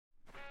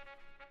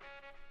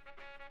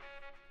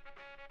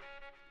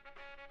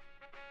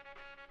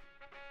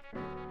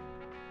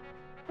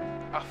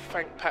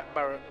thank Pat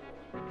Barrett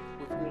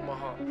with all my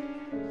heart,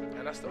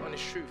 and that's the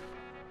honest truth.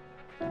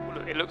 Well,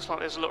 look, it looks like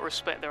there's a lot of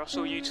respect there. I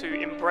saw you two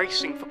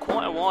embracing for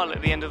quite a while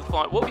at the end of the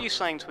fight. What were you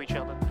saying to each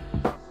other?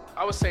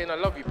 I was saying I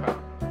love you, Pat.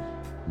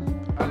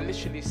 I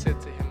literally said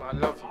to him, I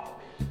love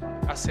you.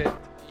 I said,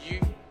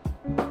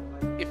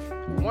 if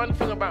one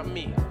thing about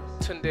me,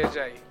 Tunde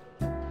Jai,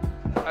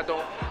 I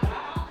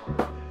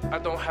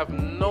don't have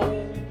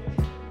no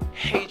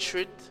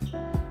hatred,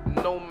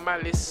 no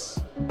malice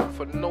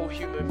for no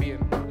human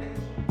being.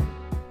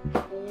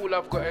 All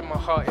I've got in my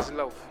heart is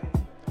love.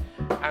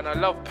 And I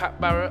love Pat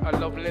Barrett, I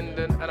love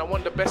Lyndon, and I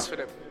want the best for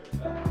them.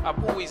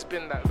 I've always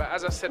been that. But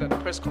as I said at the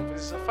press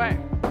conference, it's a fight.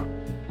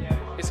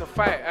 It's a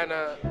fight, and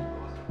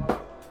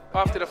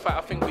after the fight,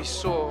 I think we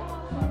saw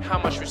how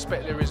much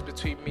respect there is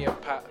between me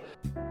and Pat.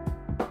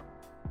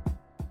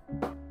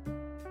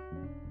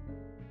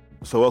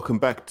 So welcome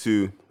back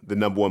to the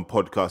number one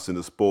podcast in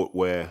the sport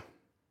where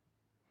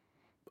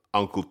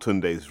Uncle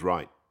Tunde is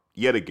right,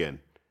 yet again,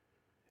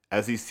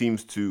 as he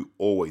seems to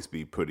always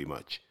be pretty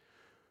much.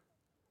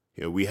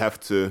 You know, we have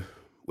to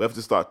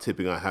start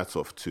tipping our hats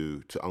off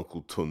to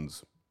Uncle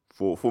Tuns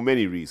for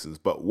many reasons,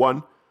 but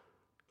one,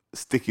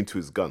 sticking to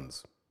his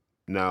guns.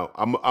 Now,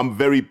 I'm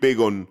very big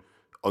on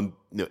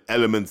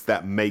elements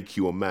that make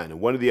you a man,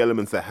 and one of the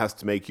elements that has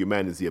to make you a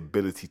man is the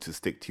ability to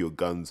stick to your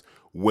guns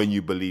when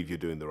you believe you're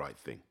doing the right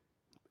thing.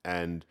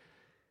 And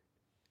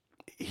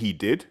he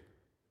did,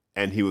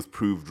 and he was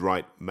proved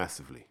right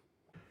massively.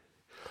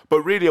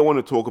 But really, I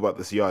want to talk about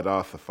this Yarde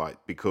Arthur fight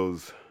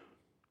because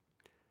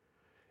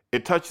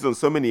it touches on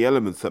so many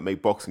elements that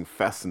make boxing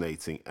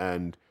fascinating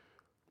and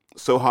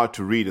so hard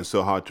to read and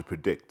so hard to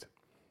predict.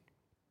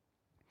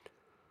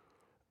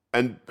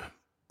 And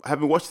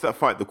having watched that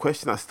fight, the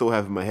question I still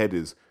have in my head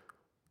is,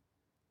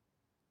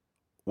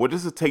 what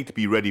does it take to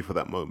be ready for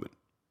that moment?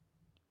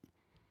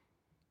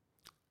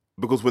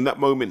 Because when that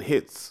moment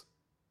hits,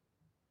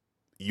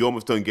 you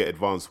almost don't get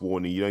advance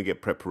warning, you don't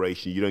get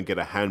preparation, you don't get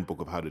a handbook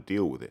of how to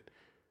deal with it.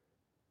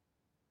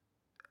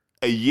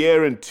 A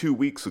year and 2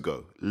 weeks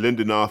ago,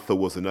 Lyndon Arthur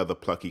was another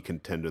plucky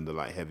contender in the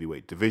light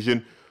heavyweight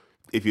division.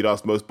 If you'd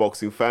asked most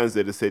boxing fans,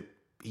 they'd have said,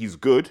 he's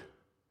good,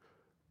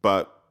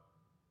 but,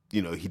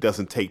 you know, he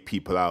doesn't take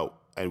people out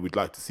and we'd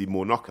like to see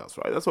more knockouts,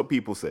 right? That's what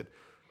people said.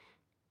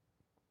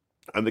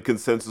 And the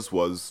consensus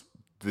was,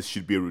 this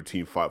should be a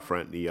routine fight for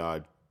Anthony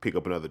Yarde, pick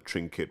up another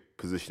trinket,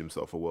 position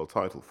himself for a world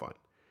title fight.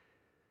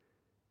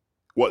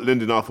 What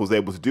Lyndon Arthur was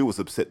able to do was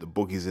upset the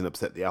bookies and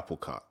upset the apple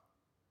cart.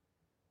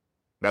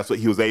 That's what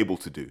he was able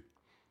to do.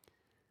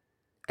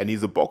 And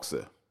he's a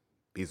boxer.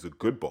 He's a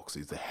good boxer.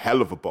 He's a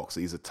hell of a boxer.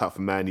 He's a tough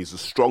man. He's a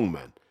strong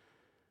man.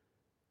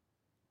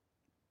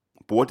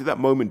 But what did that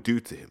moment do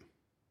to him?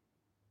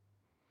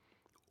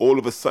 All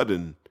of a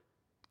sudden,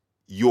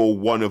 you're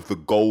one of the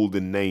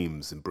golden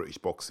names in British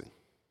boxing.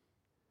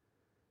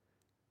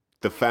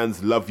 The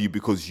fans love you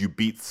because you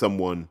beat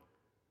someone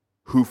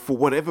who, for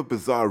whatever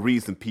bizarre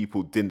reason,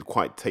 people didn't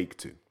quite take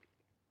to.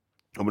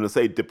 I'm going to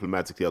say it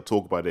diplomatically. I'll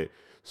talk about it,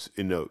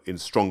 in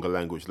stronger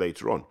language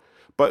later on.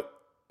 But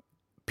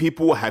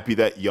people were happy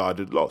that Yarde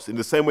had lost, in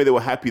the same way they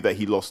were happy that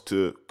he lost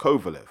to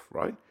Kovalev,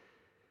 right?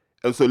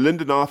 And so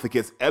Lyndon Arthur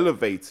gets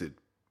elevated,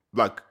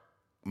 like,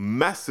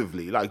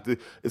 massively. Like,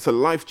 it's a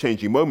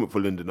life-changing moment for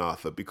Lyndon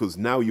Arthur because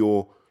now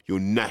you're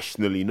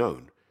nationally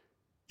known.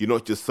 You're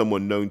not just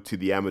someone known to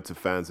the amateur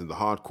fans and the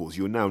hardcores.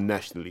 You're now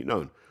nationally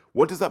known.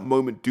 What does that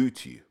moment do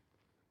to you?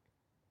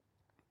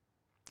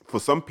 For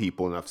some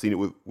people, and I've seen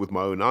it with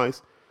my own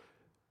eyes,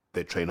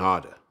 they train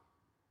harder.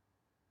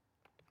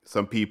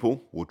 Some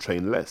people will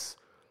train less.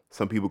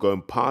 Some people go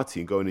and party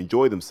and go and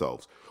enjoy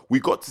themselves. We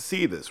got to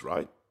see this,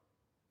 right?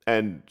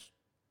 And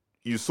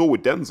you saw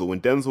with Denzel, when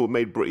Denzel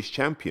made British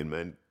champion,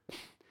 man,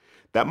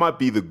 that might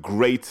be the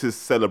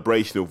greatest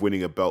celebration of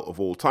winning a belt of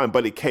all time,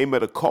 but it came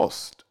at a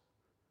cost.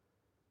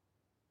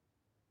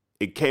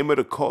 It came at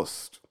a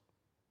cost.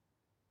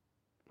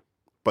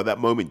 But that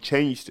moment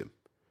changed him.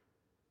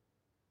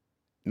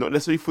 Not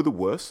necessarily for the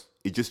worse,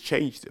 it just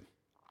changed him.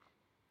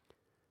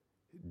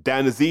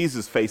 Dan Aziz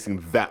is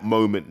facing that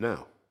moment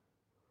now.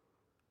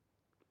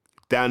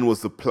 Dan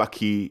was the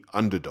plucky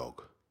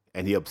underdog,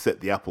 and he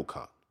upset the apple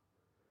cart.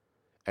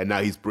 And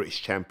now he's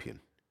British champion.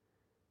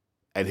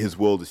 And his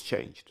world has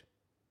changed.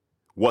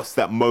 What's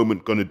that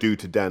moment going to do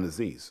to Dan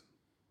Aziz?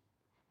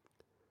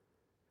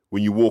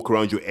 When you walk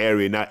around your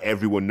area, now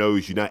everyone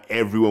knows you, now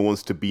everyone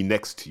wants to be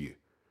next to you.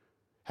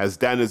 Has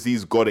Dan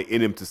Aziz got it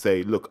in him to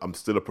say, look, I'm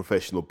still a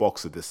professional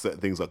boxer, there's certain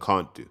things I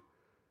can't do?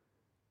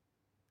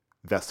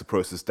 That's the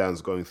process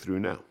Dan's going through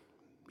now.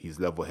 He's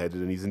level-headed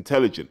and he's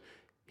intelligent.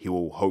 He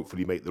will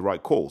hopefully make the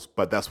right calls,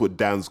 but that's what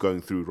Dan's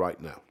going through right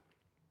now.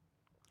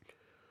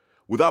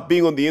 Without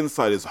being on the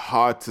inside, it's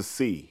hard to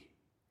see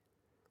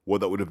what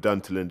that would have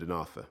done to Lyndon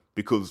Arthur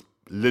because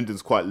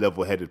Lyndon's quite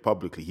level-headed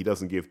publicly. He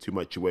doesn't give too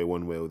much away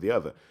one way or the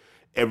other.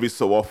 Every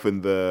so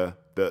often, the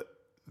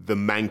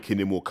mank in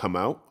him will come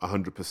out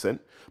 100%,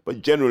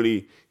 but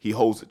generally he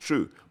holds it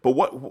true. But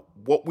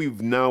what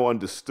we've now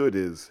understood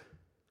is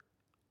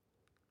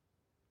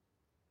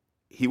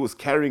he was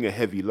carrying a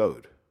heavy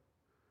load.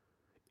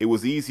 it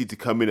was easy to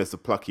come in as a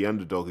plucky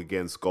underdog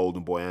against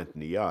Golden Boy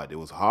Anthony Yarde. It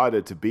was harder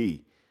to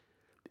be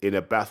in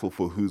a battle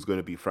for who's going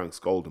to be Frank's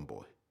Golden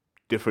Boy.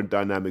 Different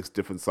dynamics,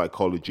 different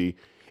psychology.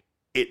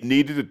 It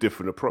needed a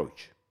different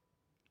approach.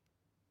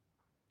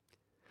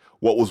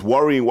 What was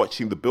worrying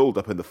watching the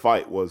build-up and the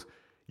fight was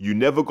you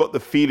never got the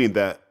feeling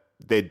that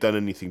they'd done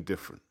anything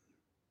different.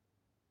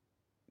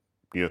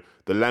 You know,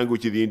 the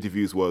language of the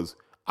interviews was,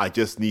 I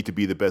just need to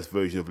be the best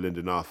version of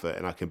Lyndon Arthur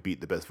and I can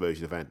beat the best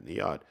version of Anthony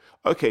Yarde.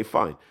 Okay,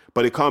 fine.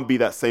 But it can't be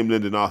that same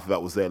Lyndon Arthur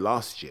that was there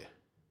last year.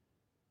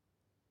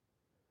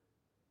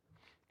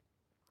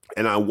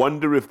 And I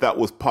wonder if that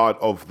was part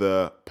of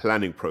the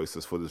planning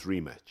process for this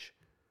rematch.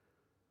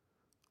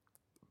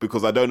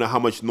 Because I don't know how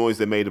much noise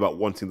they made about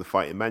wanting the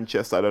fight in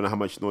Manchester. I don't know how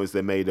much noise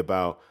they made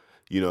about,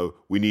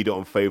 we need it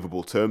on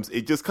favourable terms.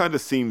 It just kind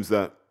of seems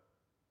that,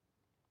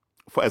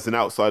 as an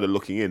outsider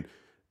looking in,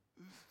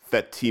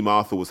 that Team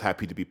Arthur was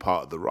happy to be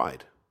part of the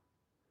ride.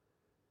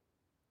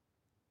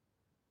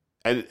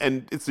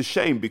 And it's a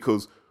shame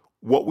because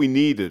what we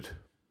needed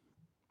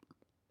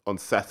on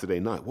Saturday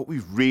night, what we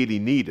really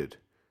needed,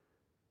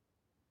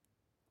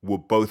 were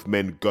both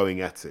men going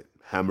at it,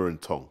 hammer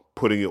and tong,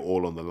 putting it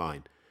all on the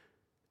line.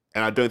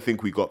 And I don't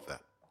think we got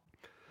that.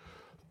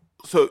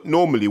 So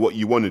normally what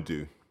you want to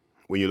do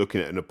when you're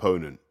looking at an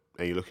opponent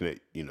and you're looking at,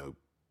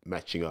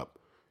 matching up,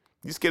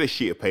 you just get a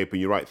sheet of paper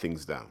and you write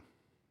things down.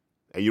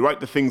 And you write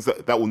the things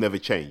that will never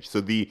change.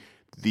 So the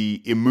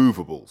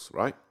immovables,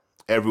 right?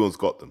 Everyone's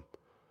got them.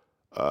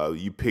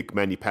 You pick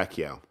Manny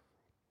Pacquiao.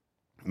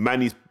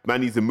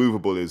 Manny's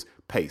immovable is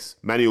pace.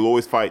 Manny will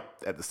always fight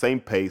at the same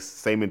pace,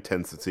 same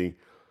intensity.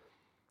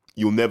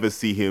 You'll never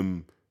see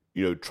him,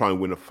 try and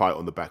win a fight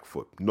on the back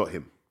foot. Not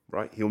him,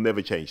 right? He'll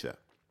never change that.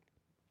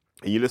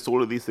 And you list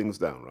all of these things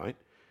down, right?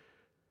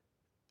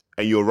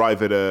 And you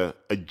arrive at a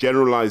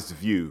generalized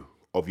view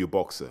of your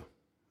boxer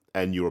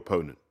and your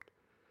opponent.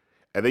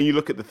 And then you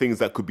look at the things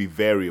that could be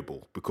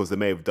variable because they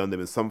may have done them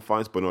in some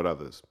fights, but not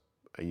others.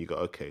 And you go,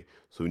 okay,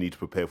 so we need to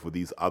prepare for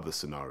these other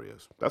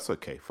scenarios. That's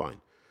okay,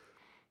 fine.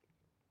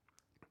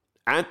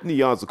 Anthony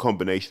Yarde's a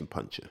combination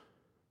puncher.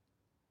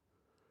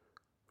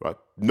 Right?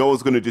 No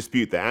one's going to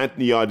dispute that.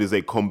 Anthony Yarde is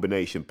a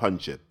combination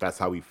puncher. That's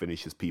how he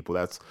finishes people.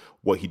 That's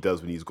what he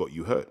does when he's got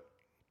you hurt.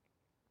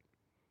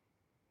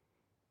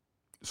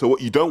 So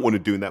what you don't want to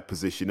do in that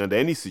position under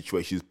any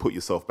situation is put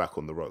yourself back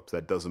on the ropes.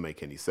 That doesn't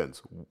make any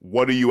sense.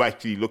 What are you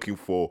actually looking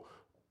for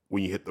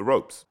when you hit the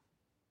ropes?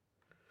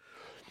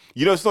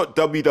 It's not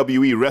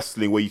WWE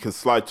wrestling where you can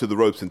slide to the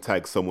ropes and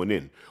tag someone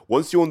in.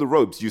 Once you're on the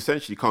ropes, you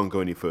essentially can't go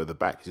any further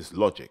back. It's just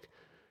logic.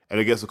 And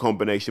against a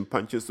combination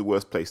puncher, it's the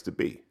worst place to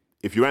be.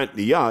 If you're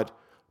Anthony Yarde,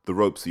 the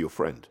ropes are your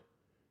friend.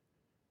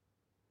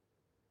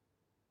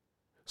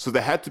 So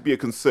there had to be a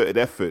concerted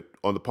effort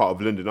on the part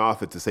of Lyndon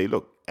Arthur to say,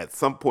 look, at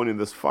some point in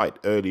this fight,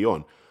 early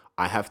on,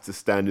 I have to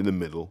stand in the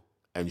middle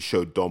and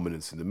show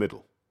dominance in the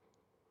middle.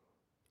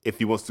 If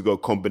he wants to go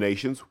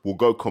combinations, we'll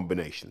go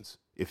combinations.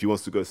 If he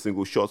wants to go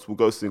single shots, we'll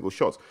go single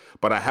shots.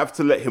 But I have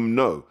to let him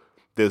know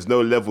there's no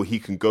level he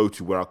can go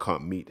to where I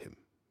can't meet him.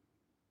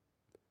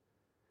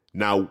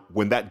 Now,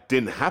 when that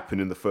didn't happen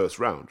in the first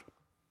round,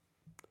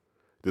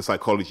 the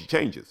psychology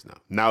changes now.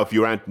 Now, if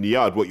you're Anthony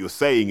Yarde, what you're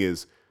saying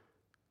is,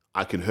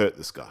 I can hurt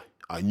this guy.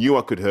 I knew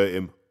I could hurt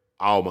him.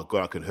 Oh my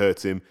God, I can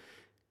hurt him.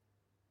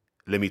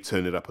 Let me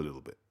turn it up a little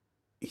bit.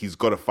 He's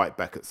got to fight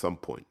back at some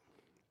point.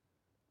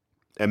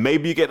 And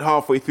maybe you get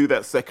halfway through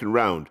that second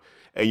round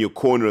and your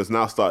corner is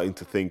now starting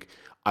to think,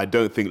 I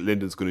don't think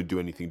Lyndon's going to do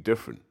anything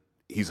different.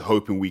 He's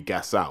hoping we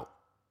gas out.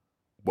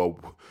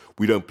 Well,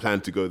 we don't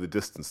plan to go the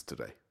distance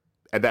today.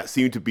 And that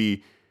seemed to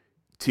be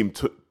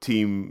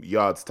Team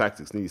Yarde's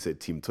tactics. You said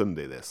Team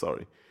Tunde there,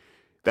 sorry.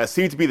 That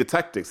seemed to be the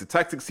tactics. The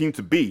tactics seemed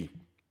to be,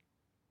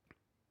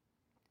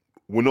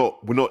 we're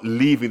not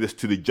leaving this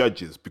to the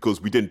judges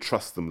because we didn't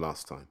trust them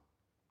last time.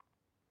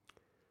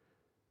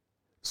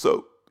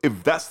 So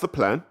if that's the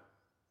plan,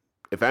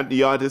 if Anthony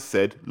Yarde has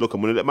said, look,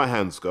 I'm going to let my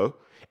hands go,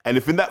 and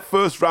if in that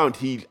first round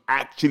he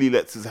actually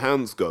lets his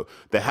hands go,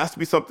 there has to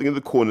be something in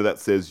the corner that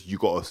says you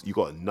got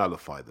to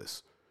nullify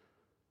this.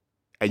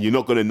 And you're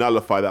not going to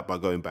nullify that by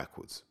going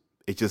backwards.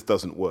 It just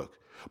doesn't work.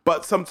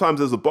 But sometimes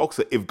as a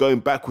boxer, if going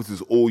backwards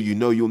is all you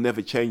know, you'll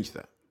never change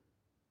that.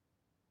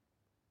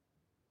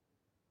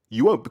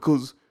 You won't,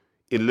 because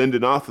in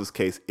Lyndon Arthur's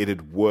case, it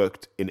had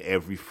worked in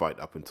every fight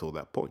up until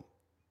that point.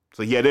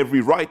 So he had every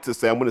right to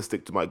say, I'm going to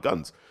stick to my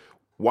guns.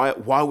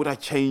 Why would I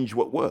change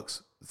what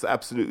works? It's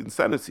absolute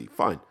insanity.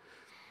 Fine.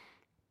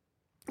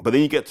 But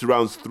then you get to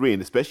rounds 3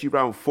 and especially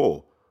round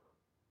 4.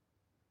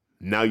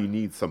 Now you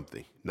need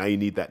something. Now you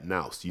need that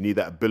nous. You need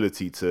that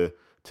ability to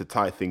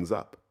tie things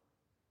up.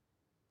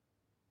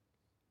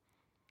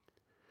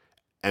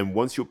 And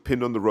once you're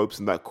pinned on the ropes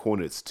in that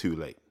corner, it's too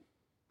late.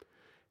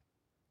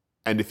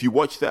 And if you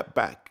watch that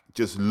back,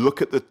 just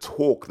look at the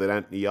torque that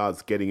Anthony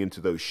Yarde's getting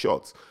into those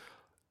shots.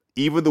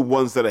 Even the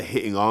ones that are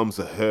hitting arms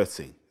are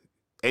hurting.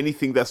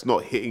 Anything that's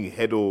not hitting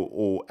head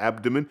or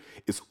abdomen,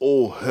 it's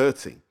all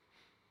hurting.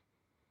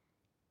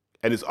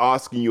 And it's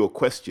asking you a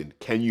question.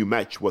 Can you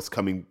match what's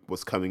coming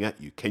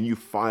at you? Can you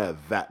fire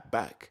that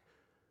back?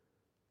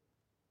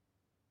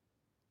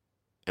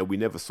 And we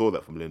never saw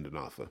that from Lyndon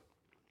Arthur.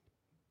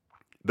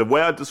 The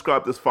way I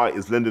describe this fight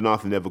is Lyndon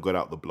Arthur never got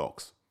out the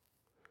blocks.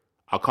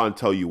 I can't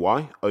tell you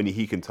why. Only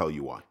he can tell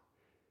you why.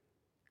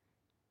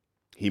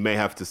 He may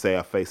have to say,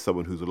 I faced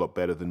someone who's a lot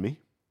better than me.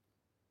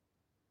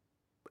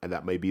 And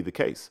that may be the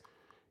case.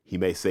 He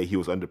may say he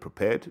was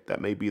underprepared. That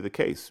may be the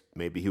case.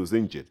 Maybe he was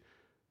injured.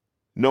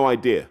 No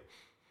idea.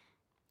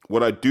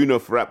 What I do know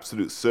for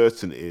absolute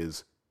certain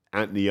is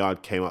Anthony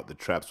Yarde came out the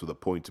traps with a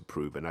point to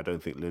prove, and I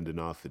don't think Lyndon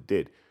Arthur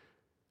did.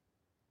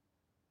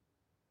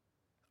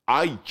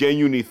 I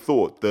genuinely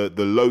thought the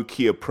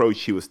low-key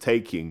approach he was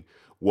taking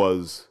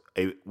was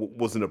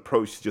an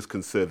approach to just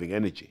conserving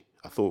energy.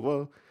 I thought,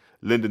 well,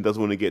 Lyndon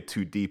doesn't want to get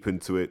too deep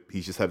into it.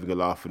 He's just having a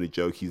laugh and a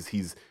joke.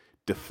 He's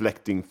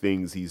deflecting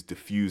things. He's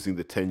diffusing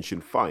the tension.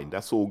 Fine,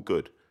 that's all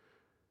good.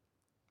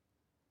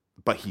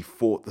 But he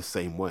fought the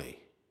same way.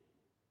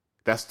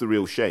 That's the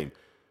real shame,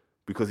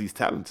 because he's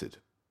talented.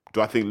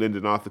 Do I think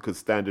Lyndon Arthur could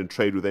stand and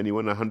trade with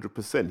anyone?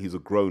 100%. He's a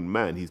grown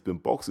man. He's been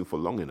boxing for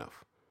long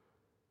enough.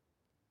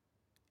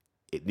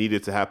 It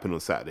needed to happen on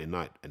Saturday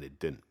night, and it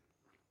didn't.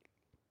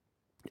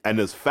 And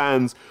as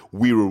fans,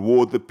 we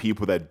reward the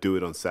people that do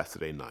it on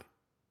Saturday night.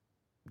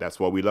 That's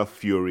why we love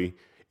Fury.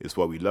 It's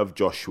why we love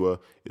Joshua.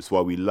 It's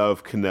why we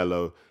love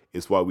Canelo.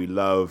 It's why we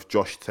love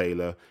Josh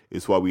Taylor.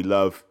 It's why we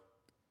love,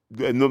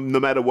 no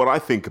matter what I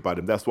think about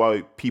him, that's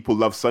why people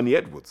love Sonny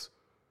Edwards.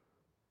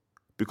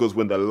 Because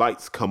when the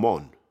lights come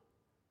on,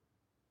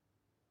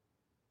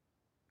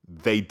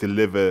 they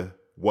deliver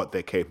what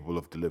they're capable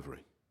of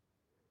delivering.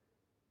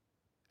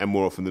 And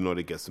more often than not,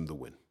 it gets them the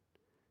win.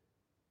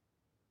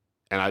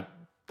 And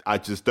I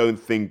just don't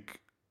think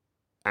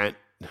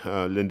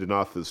Lyndon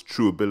Arthur's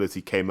true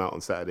ability came out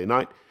on Saturday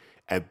night,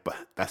 but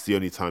that's the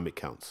only time it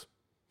counts.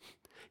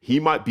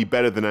 He might be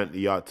better than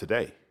Anthony Yarde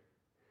today,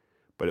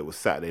 but it was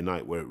Saturday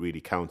night where it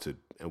really counted,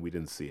 and we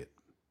didn't see it.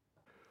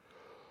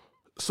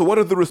 So what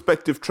are the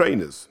respective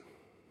trainers?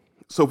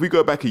 So if we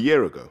go back a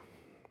year ago,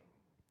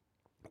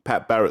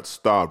 Pat Barrett's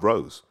star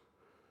rose.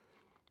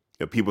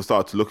 You know, people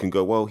started to look and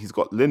go, well, he's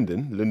got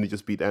Lyndon. Lyndon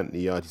just beat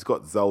Anthony Yarde. He's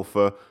got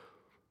Zelfa.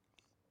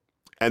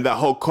 And that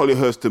whole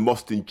Collyhurst and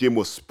Mostyn gym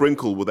was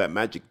sprinkled with that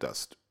magic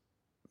dust.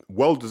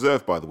 Well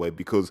deserved, by the way,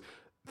 because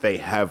they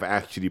have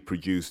actually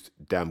produced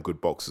damn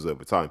good boxers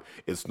over time.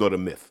 It's not a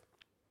myth.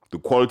 The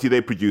quality they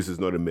produce is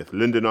not a myth.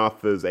 Lyndon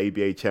Arthur's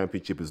ABA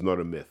championship is not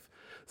a myth.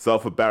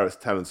 Zelfa Barrett's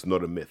talent's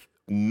not a myth.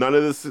 None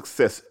of the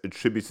success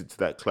attributed to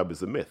that club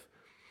is a myth.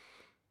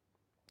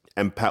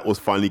 And Pat was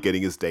finally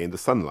getting his day in the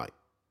sunlight,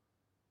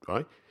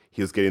 right?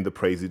 He was getting the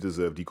praise he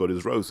deserved. He got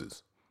his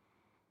roses.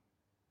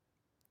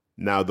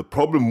 Now, the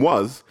problem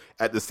was,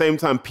 at the same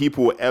time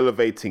people were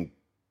elevating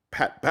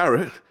Pat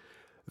Barrett,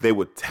 they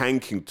were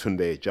tanking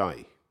Tunde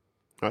Ajayi,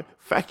 right?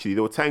 Factually,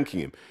 they were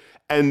tanking him.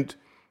 And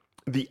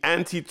the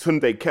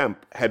anti-Tunde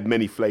camp had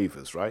many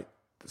flavors, right?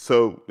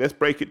 So let's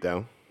break it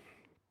down.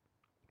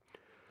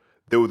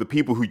 There were the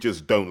people who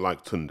just don't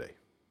like Tunde,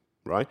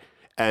 right?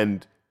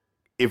 And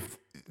if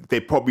they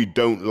probably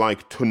don't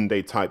like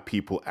Tunde-type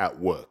people at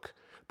work.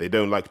 They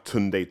don't like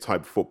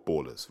Tunde-type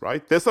footballers,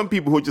 right? There's some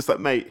people who are just like,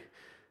 mate,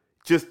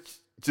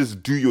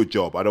 just do your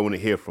job. I don't want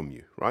to hear from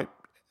you, right?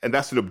 And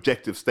that's an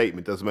objective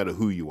statement. Doesn't matter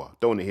who you are.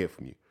 Don't want to hear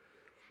from you.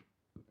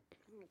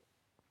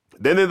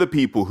 Then there are the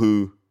people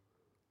who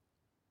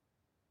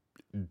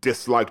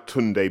dislike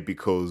Tunde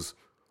because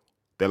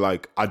they're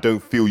like, I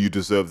don't feel you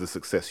deserve the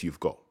success you've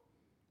got.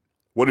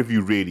 What have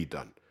you really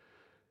done?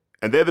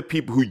 And they're the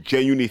people who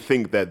genuinely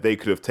think that they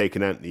could have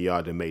taken Anthony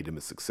Yarde and made him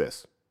a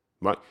success,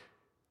 right?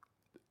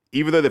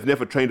 Even though they've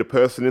never trained a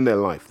person in their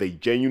life, they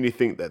genuinely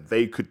think that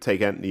they could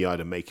take Anthony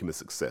Yarde and make him a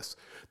success.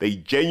 They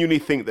genuinely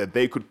think that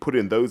they could put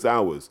in those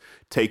hours,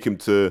 take him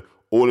to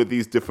all of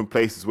these different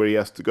places where he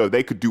has to go.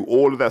 They could do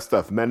all of that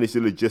stuff, manage the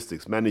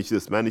logistics, manage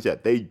this, manage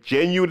that. They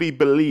genuinely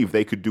believe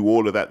they could do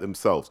all of that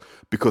themselves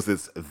because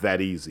it's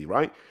that easy,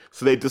 right?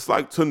 So they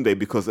dislike Tunde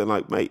because they're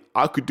like, mate,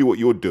 I could do what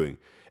you're doing,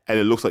 and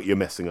it looks like you're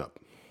messing up.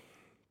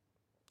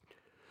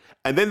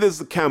 And then there's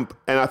the camp,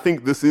 and I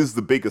think this is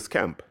the biggest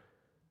camp,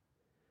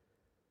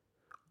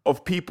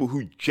 of people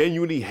who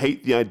genuinely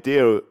hate the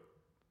idea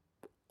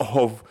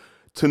of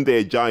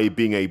Tunde Ajayi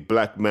being a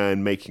black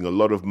man making a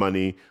lot of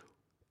money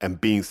and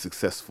being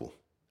successful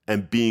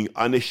and being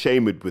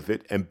unashamed with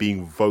it and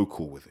being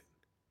vocal with it.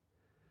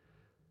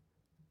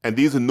 And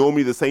these are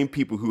normally the same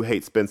people who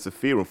hate Spencer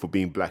Fearon for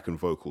being black and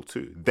vocal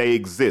too. They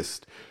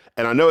exist.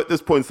 And I know at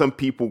this point some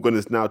people are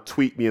going to now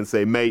tweet me and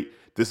say, mate,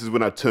 this is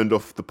when I turned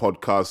off the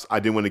podcast.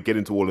 I didn't want to get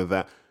into all of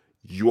that.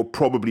 You're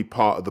probably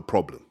part of the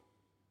problem,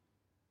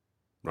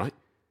 right?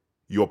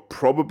 You're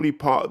probably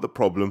part of the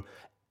problem.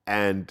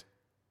 And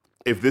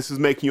if this is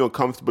making you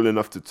uncomfortable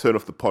enough to turn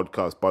off the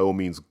podcast, by all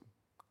means,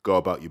 go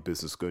about your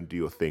business, go and do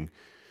your thing.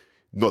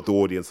 Not the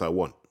audience I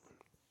want.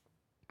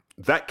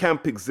 That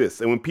camp exists.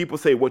 And when people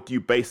say, what do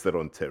you base that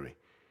on, Terry?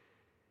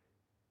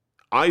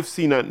 I've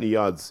seen Anthony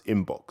Yarde's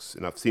inbox,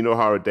 and I've seen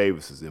Ohara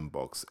Davis's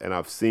inbox, and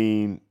I've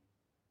seen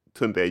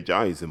Tunde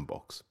Ajayi's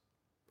inbox.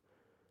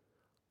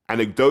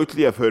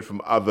 Anecdotally, I've heard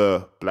from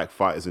other black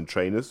fighters and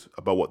trainers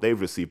about what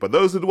they've received, but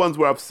those are the ones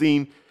where I've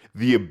seen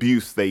the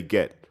abuse they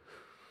get.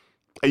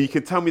 And you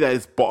can tell me that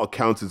it's bot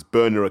accounts, it's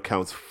burner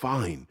accounts,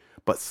 fine.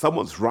 But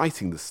someone's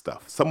writing this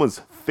stuff, someone's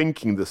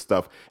thinking this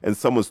stuff, and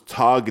someone's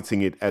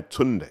targeting it at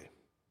Tunde.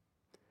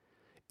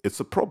 It's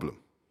a problem.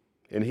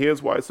 And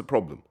here's why it's a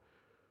problem.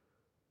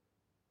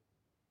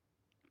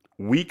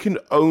 We can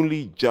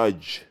only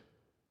judge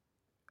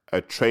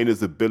a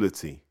trainer's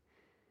ability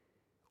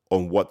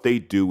on what they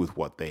do with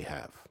what they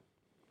have.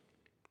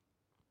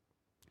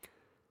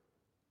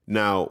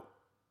 Now,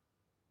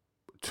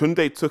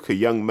 Tunde took a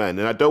young man,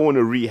 and I don't want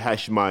to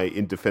rehash my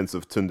In Defense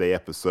of Tunde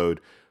episode.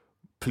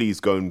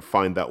 Please go and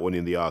find that one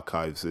in the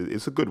archives.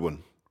 It's a good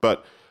one.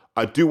 But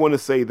I do want to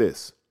say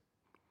this.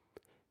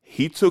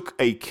 He took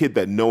a kid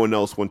that no one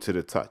else wanted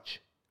to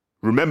touch.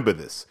 Remember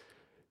this.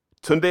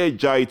 Tunde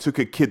Ajayi took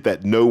a kid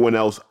that no one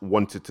else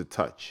wanted to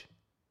touch.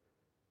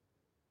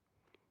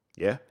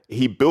 Yeah?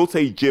 He built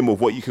a gym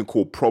of what you can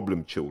call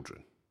problem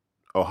children.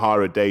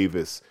 O'Hara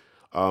Davis,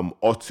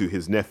 Otu,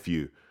 his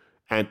nephew,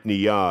 Anthony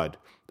Yard.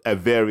 At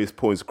various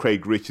points,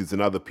 Craig Richards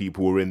and other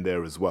people were in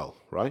there as well,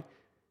 right?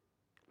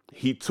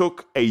 He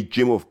took a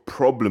gym of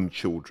problem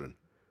children,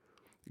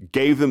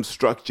 gave them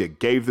structure,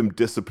 gave them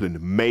discipline,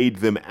 made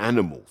them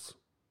animals,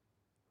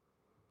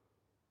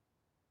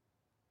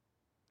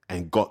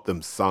 and got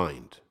them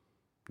signed.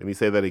 Let me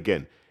say that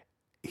again.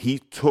 He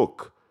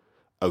took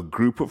a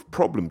group of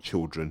problem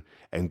children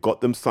and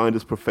got them signed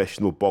as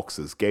professional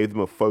boxers, gave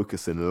them a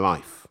focus in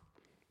life.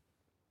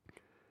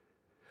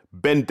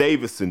 Ben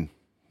Davison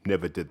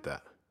never did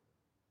that.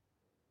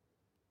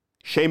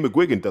 Shane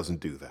McGuigan doesn't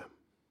do that.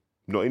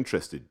 Not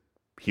interested.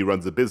 He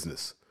runs a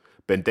business.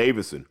 Ben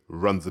Davison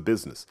runs a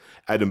business.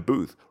 Adam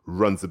Booth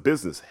runs a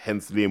business,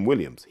 hence Liam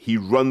Williams. He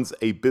runs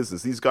a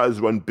business. These guys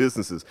run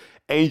businesses.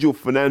 Angel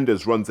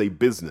Fernandez runs a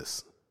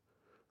business.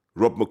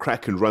 Rob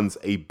McCracken runs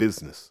a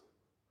business.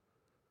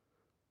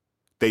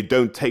 They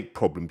don't take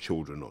problem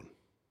children on.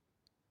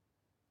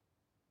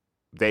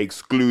 They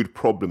exclude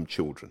problem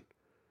children.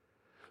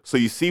 So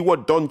you see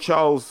what Don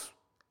Charles,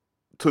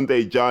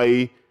 Tunde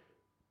Ajayi,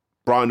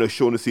 Brian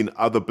O'Shaughnessy and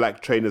other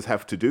black trainers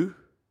have to do?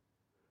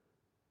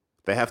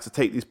 They have to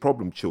take these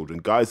problem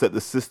children, guys that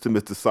the system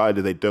has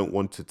decided they don't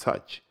want to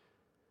touch,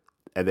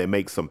 and they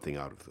make something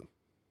out of them.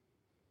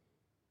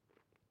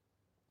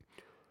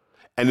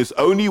 And it's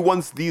only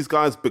once these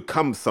guys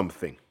become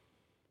something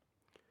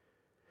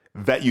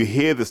that you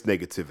hear this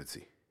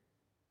negativity.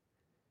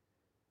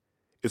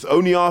 It's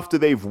only after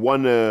they've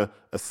won a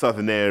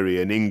Southern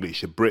area, an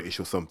English, a British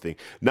or something.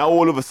 Now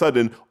all of a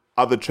sudden,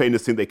 other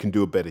trainers think they can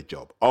do a better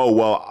job. Oh,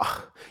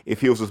 well,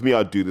 if it was with me,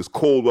 I'd do this.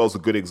 Caldwell's a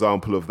good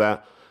example of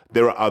that.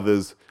 There are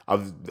others.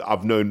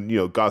 I've known,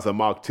 guys like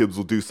Mark Tibbs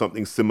will do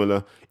something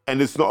similar. And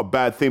it's not a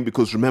bad thing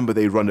because remember,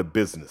 they run a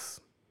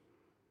business.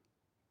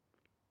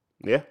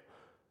 Yeah?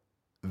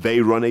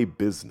 They run a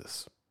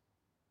business.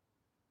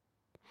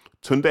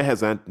 Tunde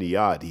has Anthony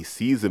Yard. He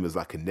sees him as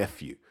like a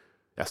nephew.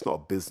 That's not a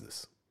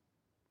business.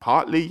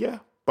 Partly, yeah,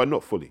 but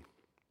not fully.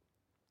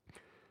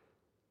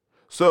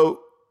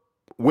 So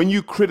when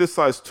you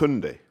criticize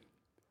Tunde,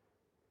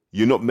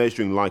 you're not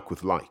measuring like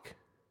with like.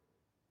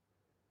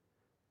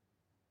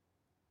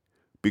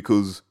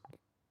 Because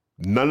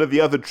none of the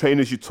other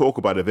trainers you talk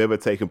about have ever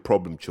taken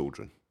problem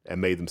children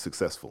and made them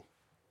successful.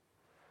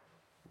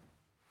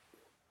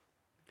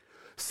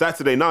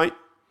 Saturday night,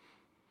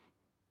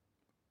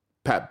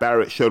 Pat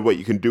Barrett showed what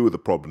you can do with a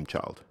problem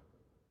child.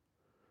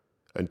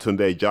 And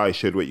Tunde Ajayi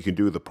showed what you can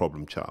do with a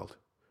problem child.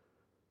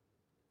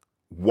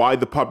 Why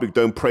the public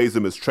don't praise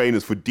them as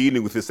trainers for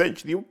dealing with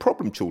essentially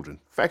problem children,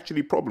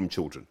 factually problem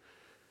children.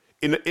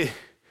 In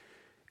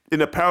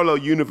a parallel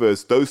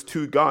universe, those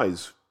two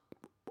guys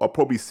are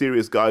probably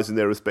serious guys in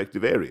their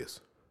respective areas.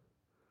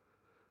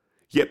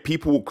 Yet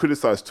people will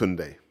criticize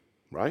Tunde,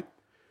 right?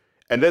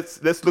 And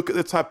let's look at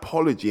the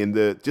typology and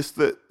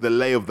the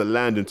lay of the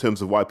land in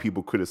terms of why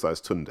people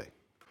criticize Tunde.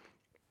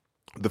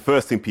 The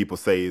first thing people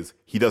say is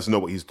he doesn't know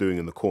what he's doing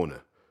in the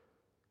corner.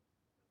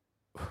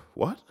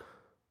 What?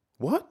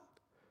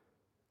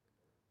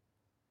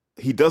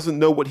 He doesn't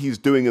know what he's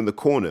doing in the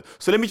corner.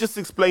 So let me just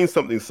explain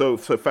something so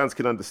fans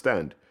can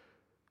understand.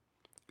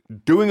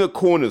 Doing a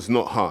corner is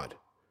not hard.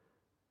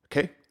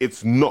 Okay?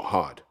 It's not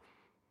hard.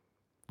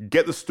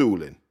 Get the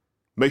stool in.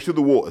 Make sure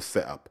the water's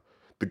set up.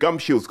 The gum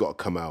shield's got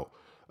to come out.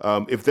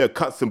 If there are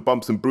cuts and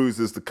bumps and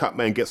bruises, the cut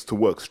man gets to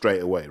work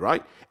straight away,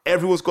 right?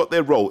 Everyone's got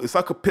their role. It's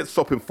like a pit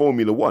stop in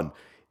Formula One.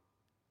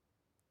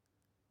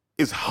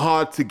 It's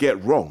hard to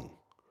get wrong,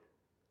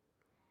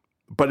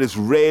 but it's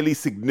rarely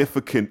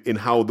significant in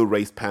how the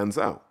race pans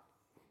out.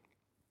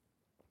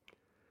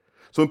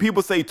 So when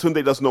people say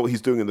Tunde doesn't know what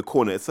he's doing in the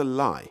corner, it's a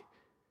lie.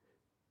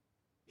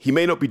 He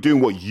may not be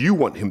doing what you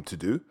want him to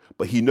do,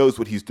 but he knows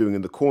what he's doing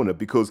in the corner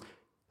because,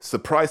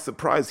 surprise,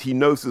 surprise, he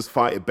knows this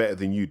fighter better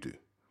than you do.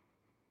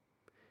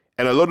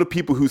 And a lot of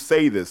people who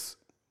say this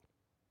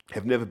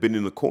have never been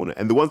in the corner.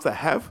 And the ones that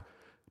have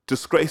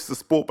disgrace the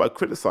sport by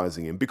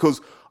criticizing him.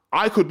 Because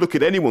I could look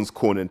at anyone's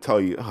corner and tell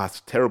you,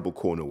 that's terrible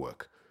corner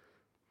work.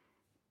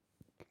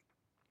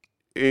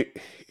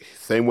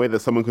 Same way that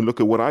someone can look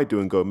at what I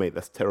do and go, mate,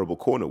 that's terrible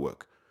corner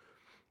work.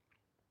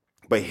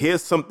 But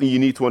here's something you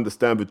need to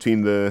understand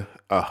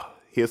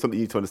here's something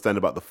you need to understand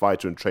about the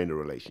fighter and trainer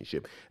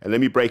relationship. And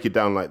let me break it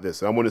down like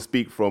this. I want to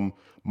speak from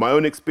my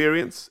own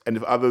experience, and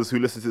if others who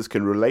listen to this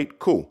can relate,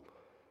 cool.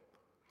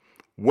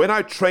 When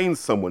I train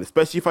someone,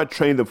 especially if I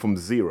train them from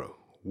zero,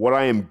 what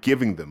I am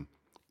giving them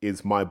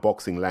is my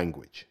boxing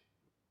language.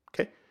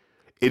 Okay?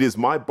 It is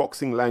my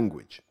boxing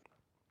language.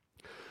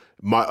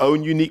 My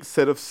own unique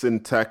set of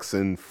syntax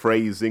and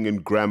phrasing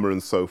and grammar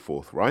and so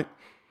forth, right?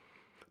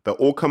 That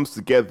all comes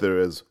together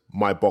as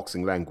my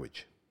boxing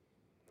language.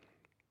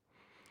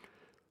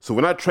 So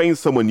when I train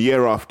someone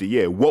year after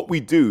year, what we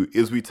do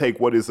is we take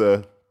what is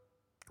a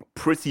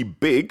pretty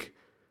big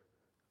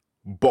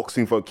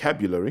boxing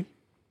vocabulary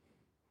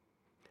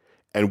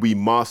and we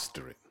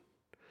master it.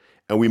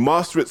 And we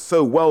master it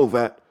so well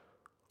that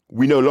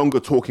we no longer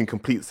talk in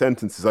complete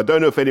sentences. I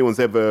don't know if anyone's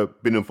ever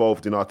been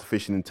involved in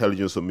artificial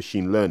intelligence or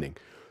machine learning,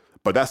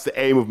 but that's the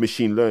aim of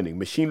machine learning.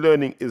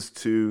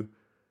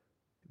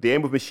 The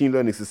aim of machine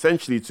learning is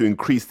essentially to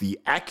increase the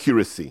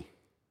accuracy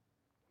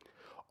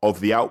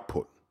of the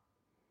output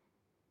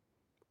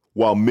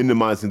while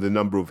minimizing the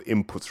number of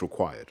inputs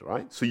required,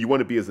 right? So you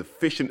want to be as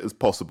efficient as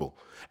possible.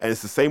 And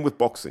it's the same with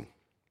boxing.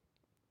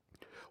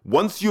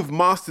 Once you've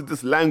mastered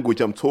this language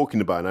I'm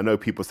talking about, and I know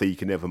people say you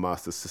can never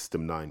master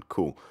System 9,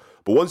 cool.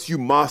 But once you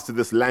master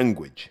this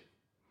language,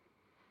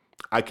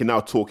 I can now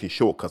talk in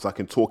shortcuts. I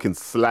can talk in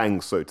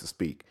slang, so to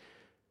speak.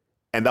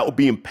 And that will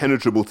be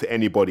impenetrable to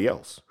anybody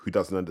else who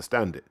doesn't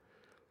understand it.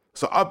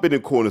 So I've been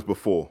in corners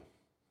before,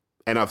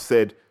 and I've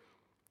said,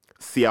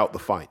 see out the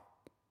fight.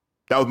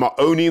 That was my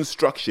only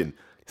instruction,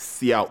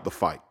 see out the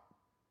fight.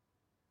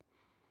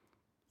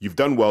 You've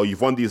done well,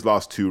 you've won these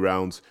last 2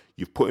 rounds,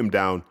 you've put him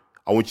down,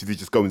 I want you to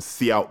just go and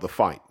see out the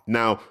fight.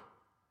 Now,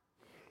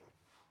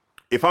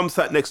 if I'm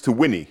sat next to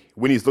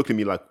Winnie's looking at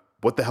me like,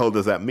 what the hell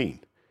does that mean?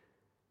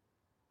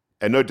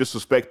 And no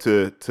disrespect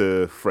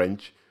to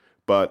French,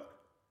 but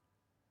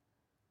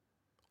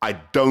I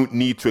don't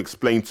need to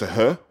explain to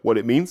her what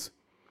it means,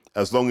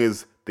 as long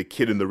as the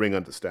kid in the ring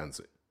understands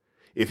it.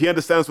 If he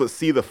understands what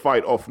see the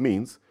fight off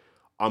means,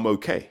 I'm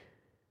okay,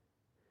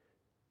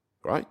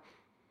 right?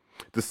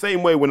 The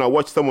same way when I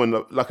watch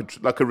someone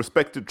like a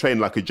respected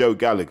trainer, like a Joe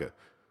Gallagher.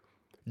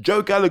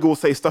 Joe Gallagher will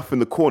say stuff in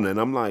the corner, and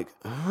I'm like,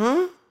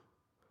 huh?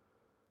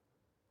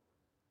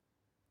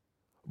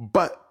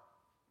 But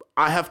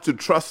I have to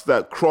trust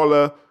that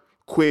Crawler,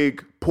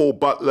 Quigg, Paul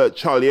Butler,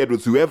 Charlie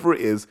Edwards, whoever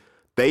it is,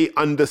 they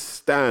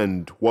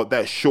understand what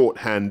that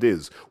shorthand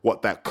is,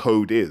 what that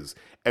code is,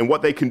 and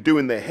what they can do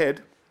in their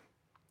head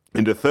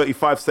in the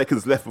 35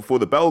 seconds left before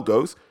the bell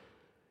goes.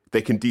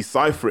 They can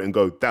decipher it and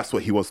go, that's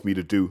what he wants me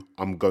to do.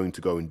 I'm going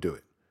to go and do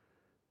it.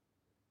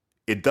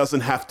 It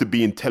doesn't have to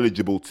be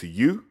intelligible to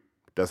you.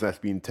 It doesn't have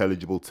to be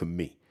intelligible to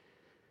me.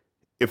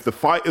 If the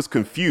fight is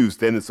confused,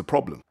 then it's a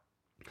problem.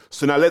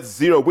 So now let's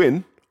zero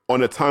in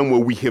on a time where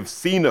we have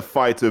seen a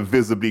fighter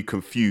visibly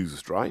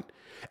confused, right?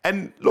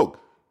 And look,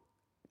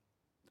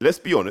 let's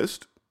be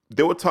honest.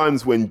 There were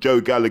times when Joe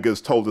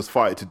Gallagher's told his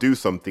fighter to do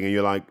something and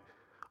you're like,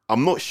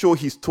 I'm not sure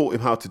he's taught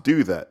him how to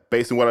do that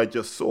based on what I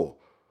just saw.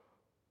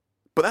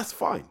 But that's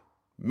fine.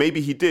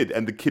 Maybe he did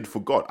and the kid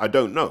forgot. I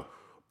don't know.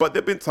 But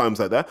there have been times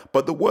like that.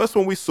 But the worst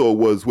one we saw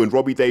was when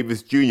Robbie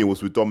Davis Jr.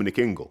 was with Dominic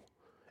Ingle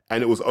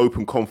and it was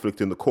open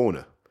conflict in the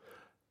corner.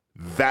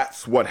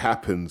 That's what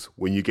happens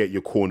when you get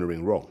your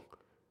cornering wrong.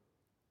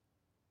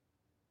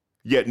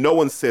 Yet no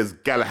one says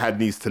Galahad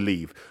needs to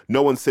leave.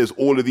 No one says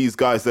all of these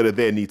guys that are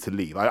there need to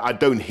leave. I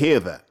don't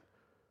hear that.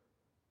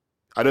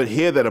 I don't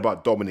hear that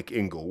about Dominic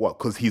Ingle. What,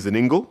 because he's an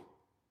Ingle?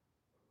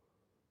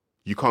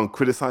 You can't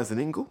criticize an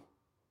Ingle?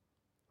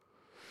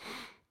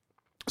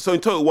 So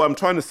in total, what I'm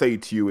trying to say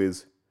to you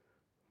is,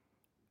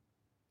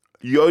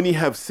 you only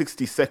have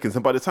 60 seconds.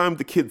 And by the time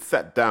the kid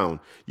sat down,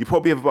 you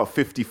probably have about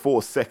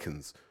 54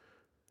 seconds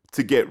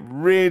to get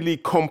really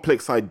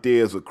complex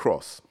ideas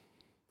across.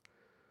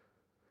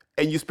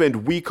 And you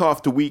spend week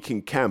after week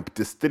in camp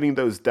distilling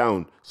those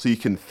down so you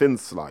can thin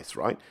slice,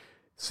 right?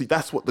 See,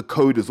 that's what the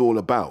code is all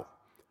about.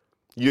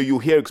 You'll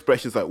hear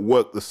expressions like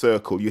work the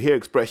circle. You hear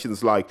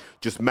expressions like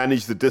just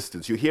manage the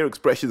distance. You hear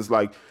expressions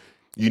like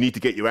you need to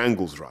get your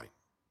angles right.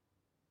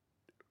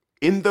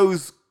 In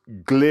those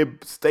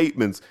glib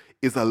statements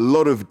is a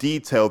lot of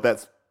detail.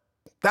 That's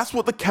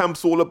what the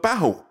camp's all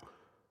about.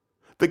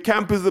 The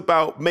camp is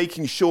about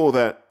making sure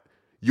that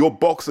your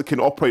boxer can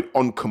operate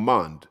on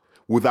command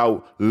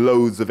without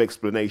loads of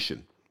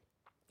explanation.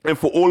 And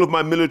for all of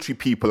my military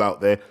people out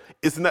there,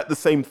 isn't that the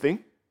same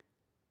thing?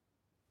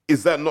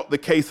 Is that not the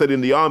case that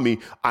in the army,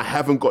 I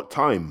haven't got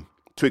time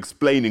to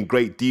explain in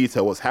great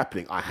detail what's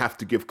happening? I have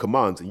to give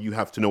commands and you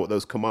have to know what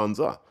those commands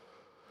are.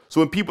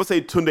 So when people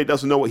say Tunde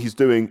doesn't know what he's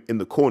doing in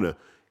the corner,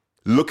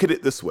 look at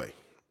it this way.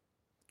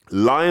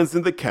 Lions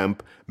in the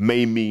camp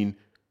may mean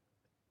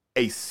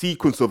a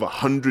sequence of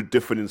 100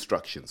 different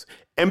instructions.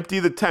 Empty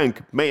the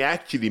tank may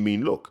actually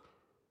mean, look,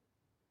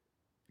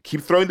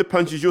 keep throwing the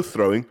punches you're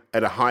throwing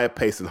at a higher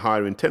pace and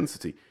higher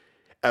intensity.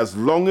 As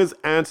long as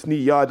Anthony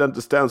Yard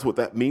understands what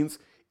that means,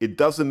 it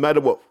doesn't matter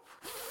what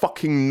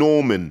fucking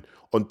Norman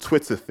on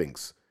Twitter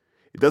thinks.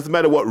 It doesn't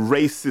matter what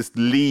racist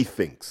Lee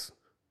thinks.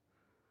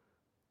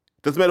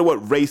 It doesn't matter what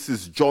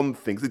racist John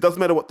thinks. It doesn't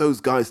matter what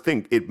those guys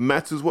think. It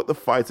matters what the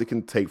fighter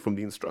can take from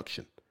the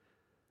instruction.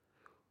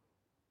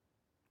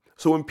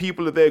 So when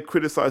people are there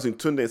criticizing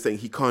Tunde and saying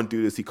he can't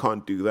do this, he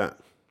can't do that,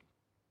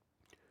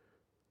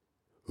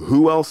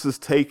 who else has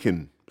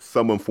taken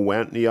someone from where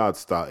Anthony Yarde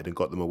started and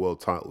got them a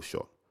world title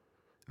shot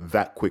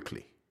that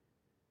quickly?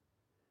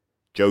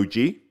 Joe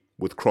G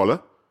with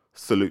Crawler,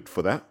 salute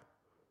for that.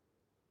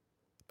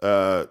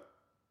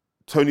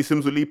 Tony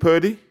Sims with Lee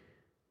Purdy?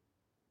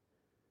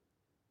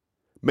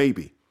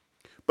 Maybe.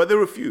 But there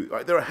are a few.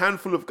 Right? There are a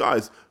handful of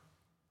guys.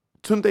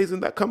 Tunde's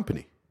in that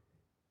company.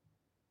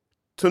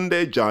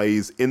 Tunde Ajayi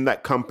is in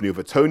that company of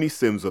a Tony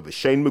Sims, of a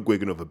Shane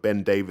McGuigan, of a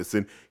Ben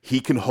Davison. He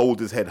can hold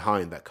his head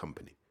high in that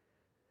company.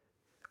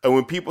 And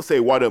when people say,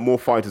 why don't more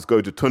fighters go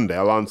to Tunde?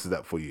 I'll answer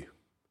that for you.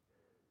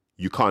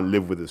 You can't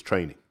live with his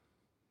training.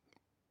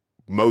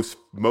 Most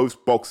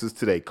boxers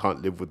today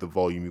can't live with the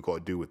volume you've got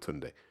to do with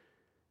Tunde.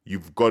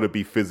 You've got to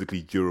be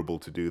physically durable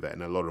to do that,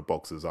 and a lot of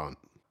boxers aren't.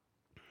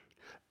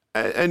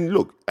 And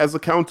look, as a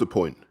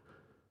counterpoint,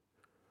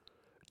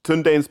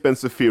 Tunde and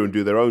Spencer Fearon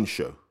do their own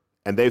show,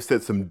 and they've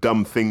said some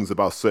dumb things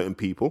about certain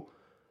people,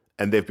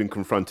 and they've been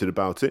confronted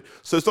about it.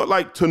 So it's not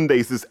like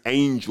Tunde's this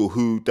angel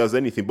who does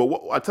anything.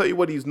 But I tell you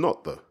what he's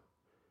not, though.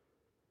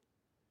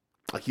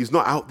 Like, he's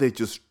not out there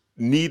just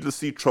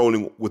needlessly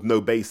trolling with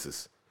no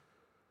basis.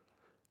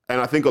 And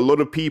I think a lot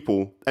of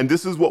people, and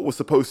this is what we're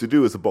supposed to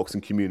do as a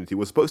boxing community,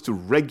 we're supposed to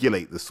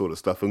regulate this sort of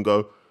stuff and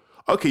go,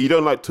 okay, you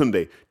don't like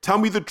Tunde. Tell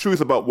me the truth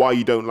about why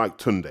you don't like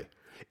Tunde.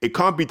 It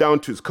can't be down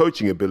to his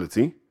coaching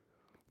ability,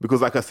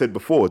 because like I said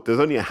before, there's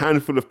only a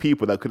handful of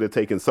people that could have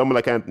taken someone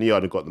like Anthony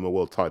Yarde and got them a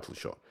world title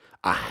shot.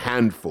 A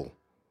handful.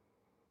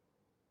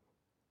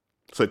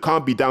 So it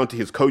can't be down to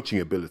his coaching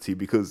ability,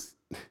 because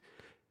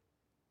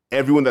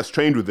everyone that's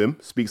trained with him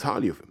speaks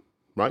highly of him,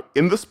 right?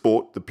 In the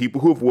sport, the people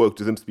who have worked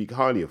with him speak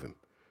highly of him.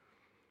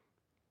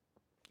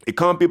 It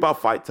can't be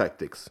about fight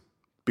tactics,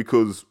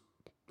 because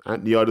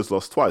Anthony Yarde has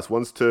lost twice.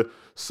 Once to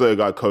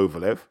Sergei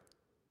Kovalev,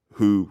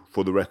 who,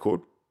 for the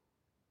record,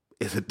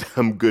 is a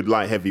damn good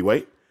light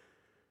heavyweight.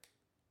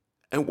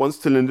 And once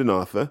to Lyndon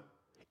Arthur,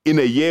 in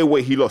a year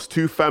where he lost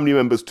 2 family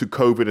members to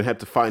COVID and had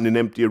to fight in an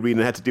empty arena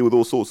and had to deal with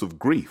all sorts of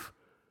grief.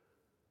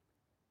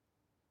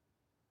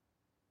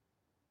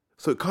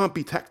 So it can't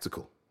be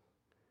tactical.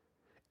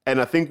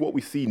 And I think what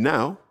we see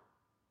now,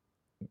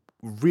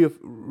 it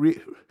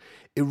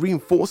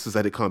reinforces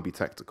that it can't be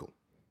tactical.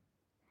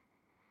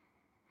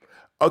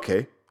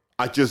 Okay,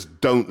 I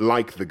just don't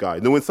like the guy.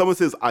 Now, when someone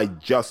says, I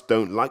just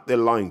don't like, they're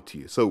lying to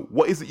you. So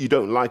what is it you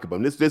don't like about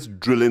him? Let's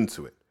drill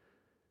into it.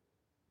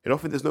 And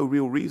often there's no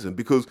real reason,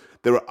 because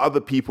there are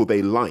other people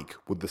they like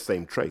with the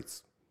same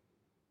traits.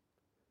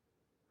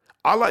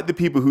 I like the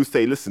people who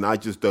say, listen, I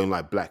just don't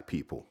like black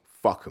people.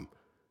 Fuck them.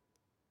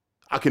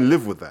 I can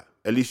live with that.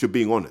 At least you're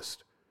being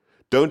honest.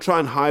 Don't try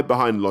and hide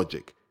behind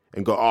logic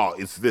and go, oh,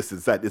 it's this,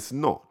 it's that. It's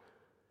not.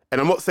 And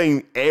I'm not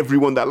saying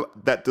everyone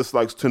that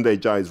dislikes Tunde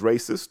Ajayi is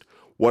racist.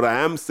 What I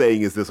am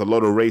saying is there's a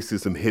lot of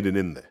racism hidden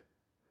in there.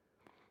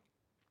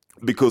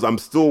 Because I'm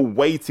still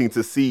waiting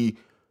to see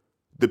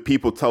the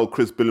people tell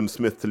Chris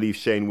Billam-Smith to leave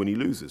Shane when he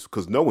loses,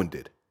 because no one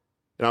did.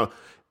 Now, do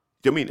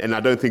you know what I mean? And I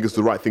don't think it's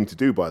the right thing to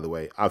do, by the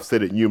way. I've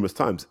said it numerous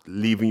times.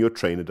 Leaving your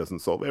trainer doesn't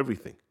solve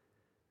everything.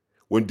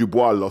 When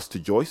Dubois lost to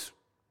Joyce,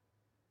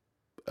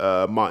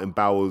 Martin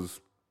Bowers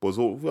was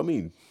all, I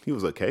mean, he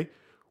was okay.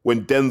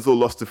 When Denzel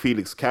lost to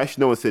Felix Cash,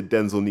 no one said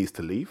Denzel needs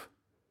to leave.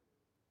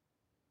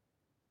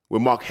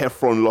 When Mark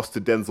Heffron lost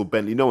to Denzel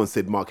Bentley, no one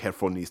said Mark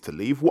Heffron needs to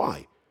leave.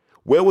 Why?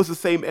 Where was the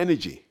same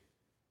energy?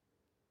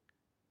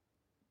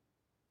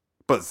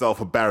 But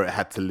Zelfa Barrett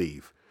had to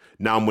leave.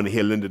 Now I'm going to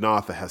hear Lyndon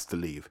Arthur has to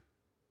leave.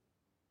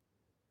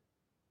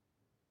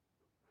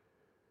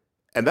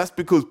 And that's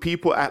because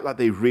people act like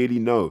they really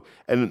know.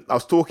 And I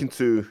was talking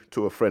to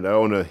a friend. I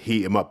don't want to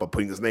heat him up by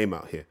putting his name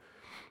out here.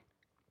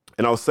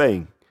 And I was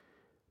saying,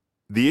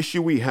 the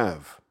issue we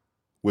have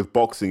with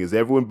boxing is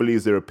everyone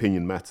believes their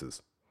opinion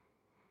matters.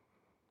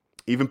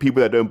 Even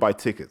people that don't buy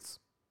tickets,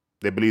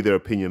 they believe their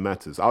opinion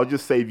matters. I'll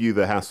just save you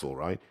the hassle,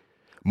 right?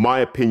 My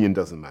opinion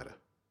doesn't matter.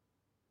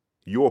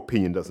 Your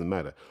opinion doesn't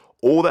matter.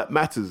 All that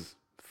matters,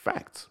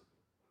 facts.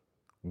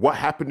 What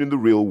happened in the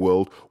real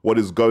world, what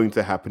is going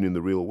to happen in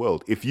the real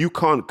world. If you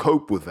can't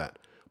cope with that,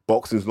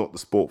 boxing's not the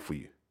sport for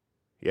you.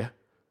 Yeah?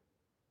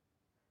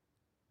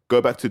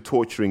 Go back to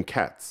torturing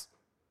cats.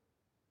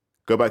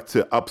 Go back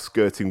to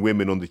upskirting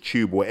women on the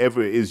tube,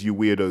 whatever it is you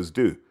weirdos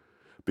do.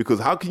 Because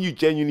how can you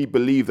genuinely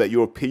believe that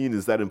your opinion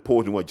is that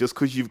important? What, just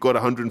because you've got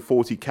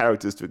 140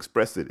 characters to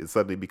express it, it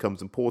suddenly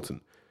becomes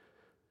important?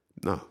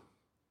 No.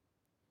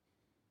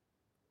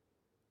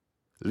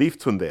 Leave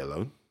Tunde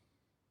alone.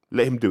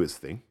 Let him do his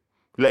thing.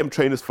 Let him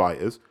train his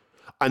fighters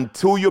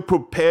until you're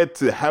prepared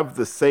to have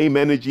the same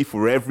energy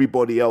for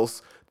everybody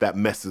else that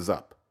messes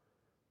up.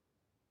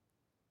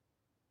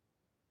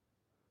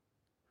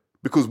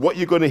 Because what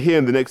you're going to hear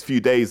in the next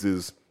few days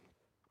is,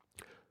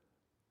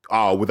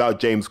 without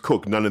James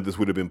Cook, none of this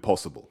would have been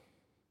possible.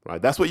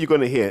 Right? That's what you're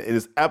going to hear, and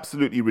it's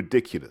absolutely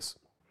ridiculous.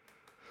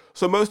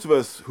 So most of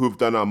us who have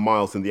done our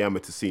miles in the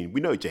amateur scene,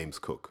 we know James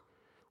Cook.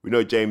 We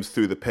know James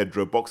through the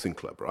Pedro Boxing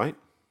Club, right?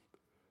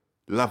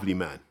 Lovely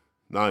man.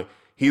 Now,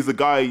 he's a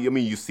guy, I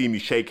mean, you see him, you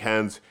shake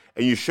hands,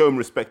 and you show him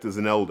respect as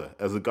an elder,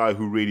 as a guy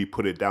who really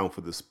put it down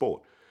for the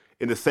sport.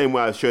 In the same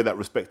way I show that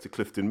respect to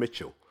Clifton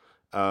Mitchell.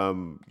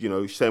 Same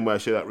way I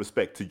show that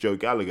respect to Joe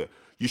Gallagher.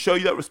 You show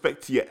that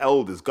respect to your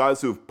elders,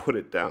 guys who have put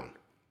it down.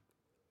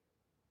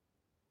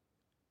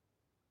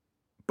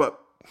 But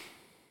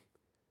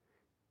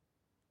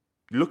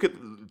look at,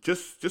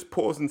 just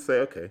pause and say,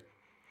 okay,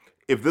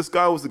 if this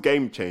guy was a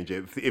game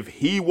changer, if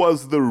he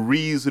was the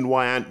reason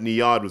why Anthony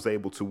Yarde was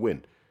able to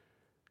win,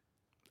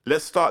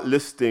 let's start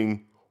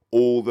listing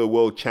all the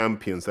world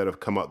champions that have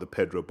come out of the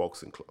Pedro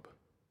Boxing Club.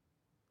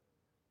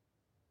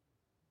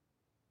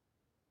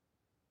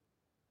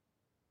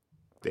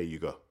 There you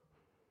go.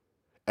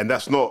 And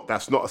that's not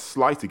a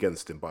slight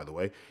against him, by the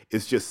way.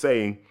 It's just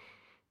saying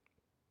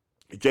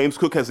James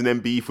Cook has an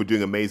MBE for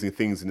doing amazing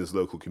things in his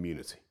local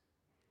community.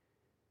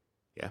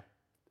 Yeah.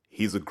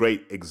 He's a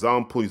great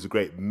example. He's a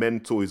great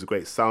mentor. He's a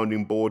great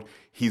sounding board.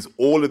 He's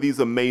all of these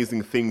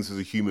amazing things as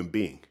a human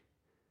being.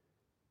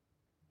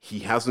 He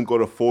hasn't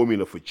got a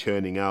formula for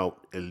churning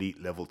out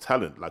elite level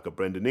talent like a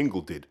Brendan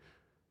Ingle did.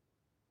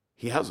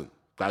 He hasn't.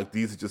 Like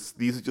these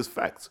are just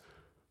facts.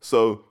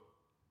 So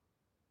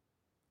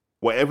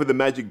whatever the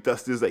magic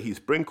dust is that he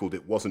sprinkled,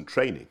 it wasn't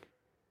training.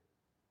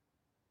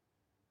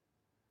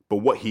 But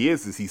what he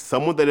is he's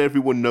someone that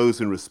everyone knows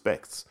and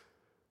respects.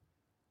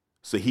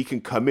 So he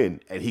can come in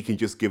and he can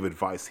just give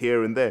advice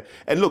here and there.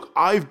 And look,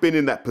 I've been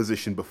in that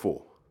position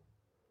before,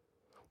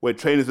 where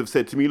trainers have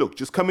said to me, look,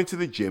 just come into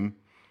the gym,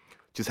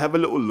 just have a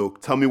little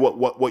look, tell me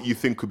what you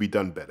think could be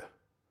done better.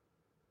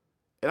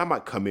 And I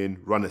might come in,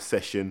 run a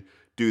session,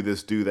 do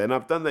this, do that. And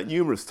I've done that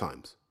numerous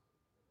times.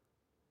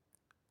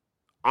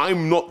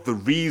 I'm not the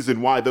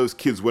reason why those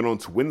kids went on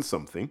to win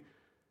something.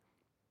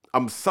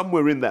 I'm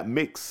somewhere in that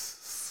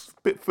mix,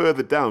 a bit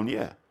further down,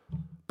 yeah.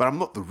 But I'm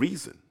not the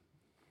reason.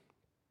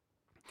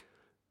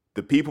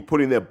 The people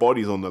putting their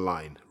bodies on the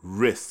line,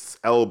 wrists,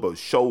 elbows,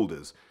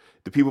 shoulders,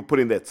 the people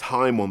putting their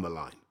time on the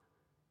line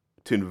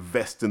to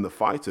invest in the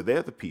fighter,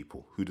 they're the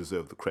people who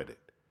deserve the credit.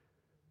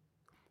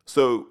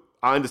 So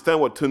I understand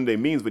what Tunde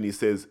means when he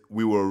says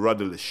we were a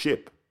rudderless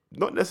ship.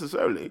 Not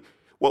necessarily.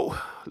 Well,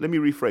 let me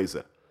rephrase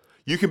that.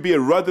 You can be a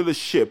rudderless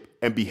ship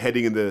and be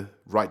heading in the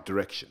right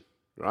direction,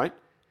 right?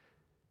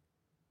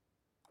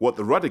 What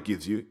the rudder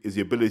gives you is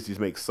the ability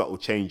to make subtle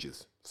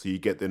changes so you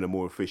get there in a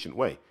more efficient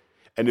way.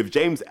 And if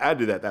James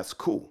added that, that's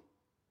cool.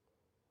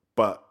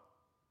 But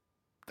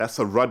that's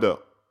a rudder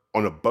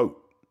on a boat.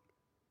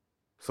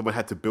 Someone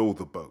had to build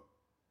the boat.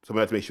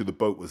 Someone had to make sure the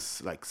boat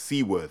was like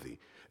seaworthy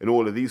and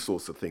all of these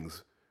sorts of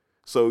things.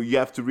 So you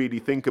have to really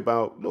think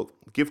about, look,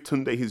 give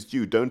Tunde his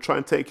due. Don't try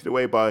and take it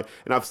away by,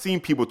 and I've seen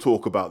people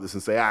talk about this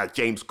and say,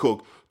 James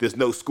Cook, there's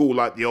no school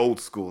like the old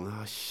school.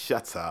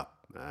 Shut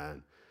up,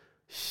 man.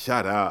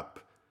 Shut up.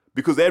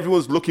 Because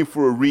everyone's looking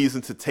for a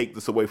reason to take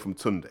this away from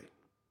Tunde.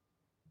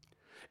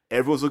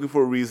 Everyone's looking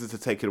for a reason to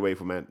take it away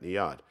from Anthony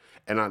Yarde.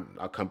 And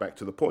I'll come back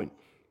to the point.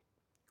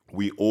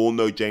 We all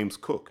know James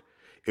Cook.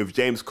 If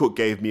James Cook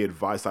gave me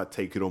advice, I'd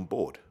take it on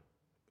board.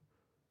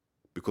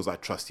 Because I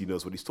trust he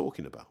knows what he's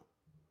talking about.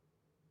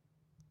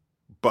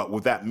 But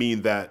would that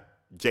mean that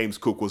James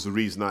Cook was the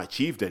reason I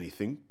achieved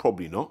anything?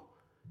 Probably not.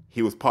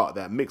 He was part of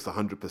that mix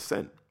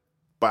 100%.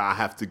 But I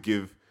have to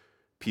give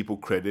people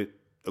credit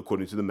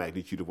according to the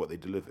magnitude of what they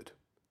delivered.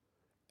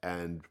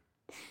 And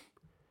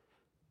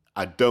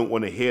I don't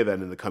want to hear that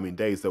in the coming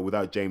days, that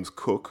without James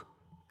Cook,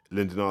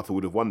 Lyndon Arthur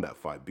would have won that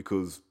fight,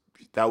 because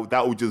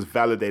that would just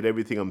validate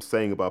everything I'm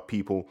saying about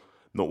people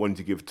not wanting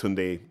to give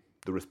Tunde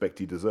the respect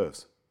he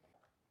deserves.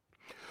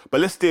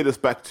 But let's steer this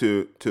back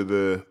to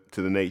the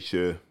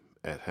nature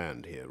at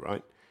hand here,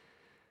 right?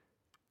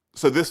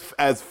 So this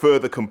adds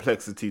further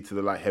complexity to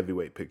the light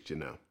heavyweight picture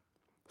now.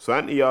 So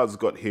Anthony Yarde's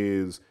got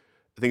his,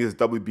 I think it's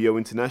WBO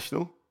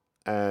International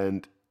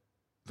and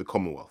the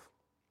Commonwealth.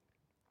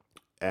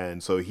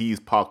 And so he's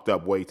parked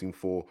up waiting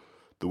for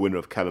the winner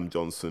of Callum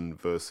Johnson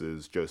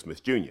versus Joe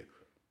Smith Jr.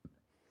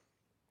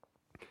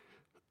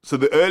 So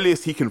the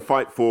earliest he can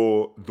fight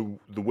for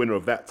the winner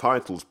of that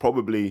title is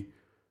probably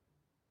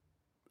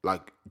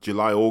like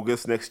July,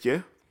 August next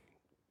year.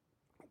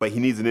 But he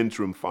needs an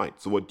interim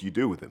fight. So what do you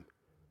do with him?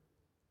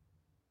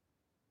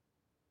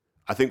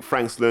 I think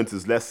Frank's learned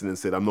his lesson and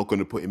said, I'm not going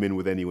to put him in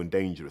with anyone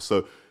dangerous.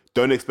 So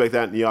don't expect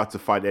Anthony Yarde to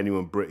fight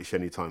anyone British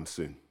anytime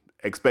soon.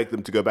 Expect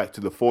them to go back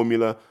to the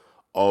formula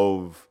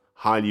of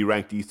highly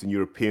ranked Eastern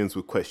Europeans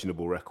with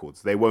questionable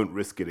records. They won't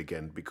risk it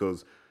again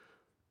because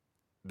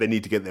they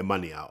need to get their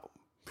money out.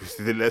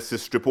 Let's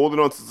just strip all the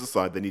nonsense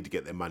aside. They need to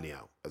get their money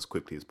out as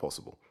quickly as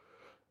possible.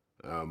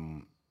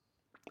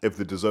 If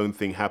the DAZN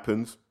thing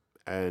happens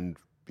and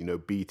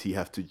BT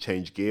have to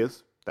change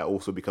gears, that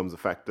also becomes a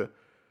factor.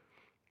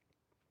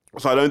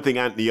 So I don't think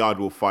Anthony Yarde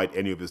will fight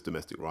any of his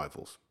domestic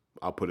rivals.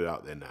 I'll put it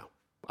out there now.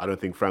 I don't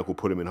think Frank will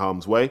put him in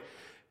harm's way.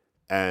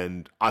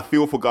 And I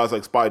feel for guys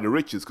like Spider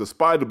Richards, because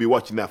Spider will be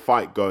watching that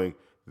fight going,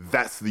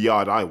 that's the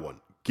Yarde I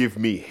want. Give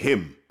me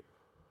him.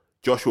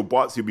 Joshua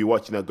Bartz will be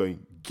watching that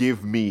going,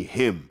 give me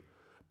him,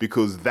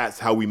 because that's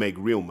how we make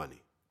real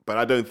money. But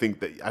I don't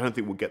think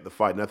we'll get the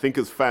fight. And I think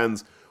as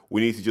fans,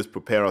 we need to just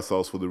prepare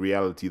ourselves for the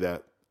reality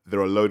that there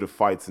are a load of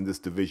fights in this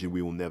division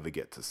we will never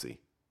get to see.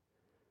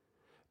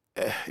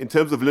 In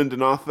terms of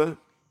Lyndon Arthur,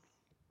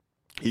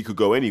 he could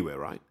go anywhere,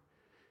 right?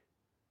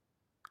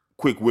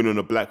 Quick win on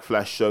a Black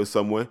Flash show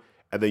somewhere,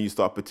 and then you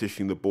start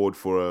petitioning the board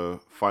for a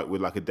fight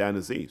with like a Dan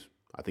Aziz.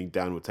 I think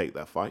Dan would take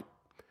that fight.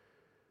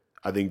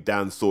 I think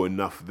Dan saw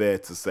enough there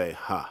to say,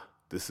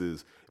 this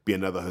is be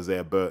another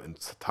Hosea Burton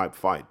type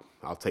fight.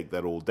 I'll take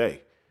that all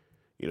day.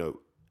 You know,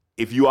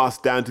 if you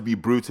ask Dan to be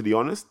brutally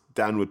honest,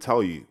 Dan would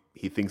tell you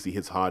he thinks he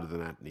hits harder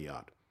than Anthony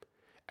Yard.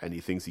 And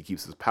he thinks he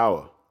keeps his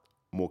power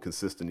more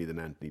consistently than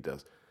Anthony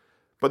does.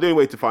 But the only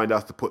way to find out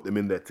is to put them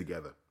in there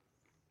together.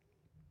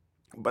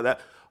 But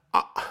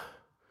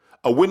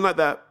a win like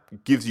that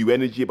gives you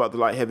energy about the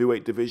light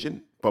heavyweight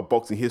division, but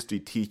boxing history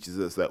teaches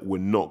us that we're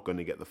not going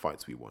to get the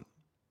fights we want.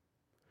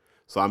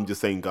 So I'm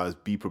just saying, guys,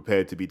 be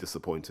prepared to be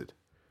disappointed.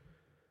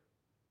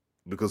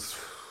 Because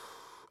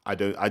I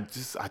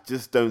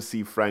just don't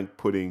see Frank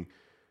putting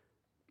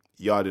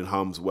Yard in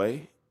harm's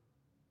way.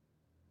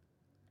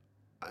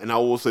 And I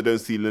also don't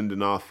see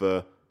Lyndon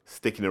Arthur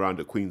sticking around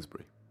at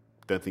Queensbury.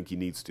 Don't think he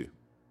needs to.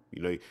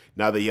 You know,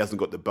 now that he hasn't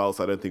got the belts,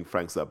 I don't think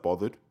Frank's that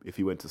bothered if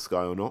he went to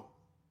Sky or not.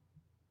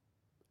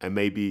 And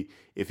maybe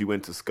if he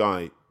went to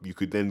Sky, you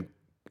could then,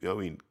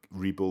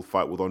 rebuild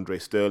fight with Andre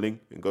Sterling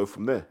and go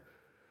from there.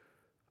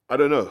 I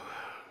don't know.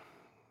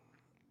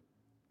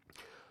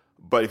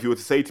 But if you were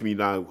to say to me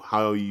now,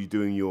 how are you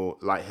doing your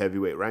light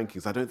heavyweight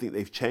rankings? I don't think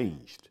they've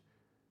changed.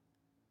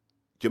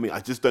 Do you know what I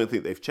mean? I just don't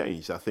think they've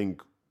changed. I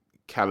think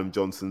Callum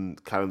Johnson,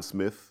 Callum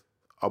Smith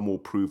are more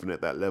proven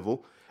at that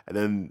level. And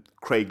then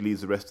Craig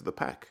leads the rest of the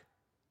pack.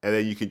 And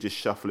then you can just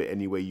shuffle it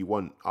any way you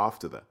want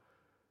after that.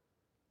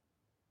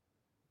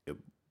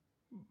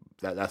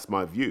 That's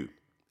my view.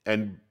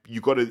 And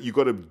you got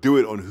to do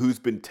it on who's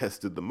been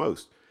tested the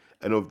most.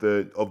 And of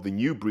the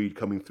new breed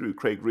coming through,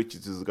 Craig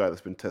Richards is the guy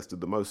that's been tested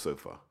the most so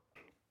far.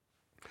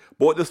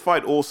 But what this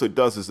fight also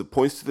does is it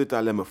points to the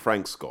dilemma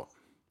Frank's got.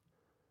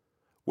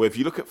 Where if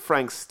you look at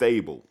Frank's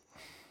stable,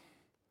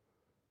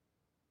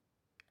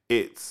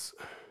 it's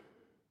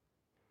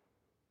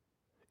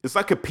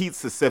like a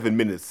pizza 7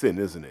 minutes in,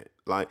 isn't it?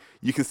 Like,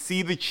 you can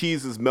see the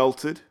cheese is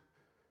melted,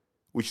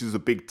 which is a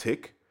big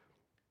tick.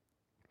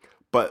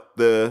 But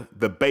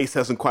the base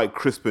hasn't quite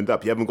crispened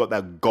up. You haven't got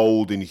that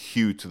golden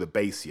hue to the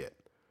base yet.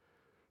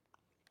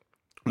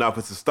 Now, if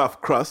it's a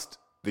stuffed crust,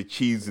 the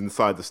cheese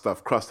inside the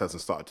stuffed crust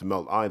hasn't started to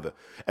melt either.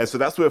 And so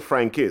that's where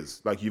Frank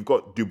is. Like, you've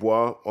got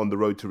Dubois on the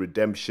road to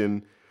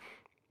redemption.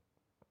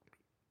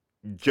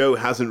 Joe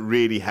hasn't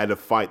really had a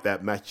fight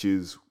that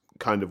matches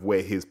kind of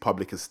where his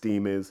public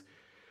esteem is.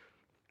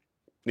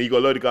 Now, you've got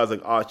a load of guys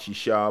like Archie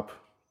Sharp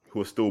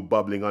who are still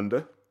bubbling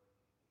under.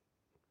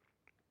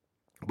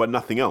 But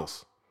nothing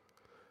else.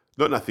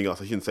 Not nothing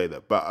else, I shouldn't say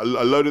that. But a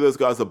load of those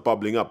guys are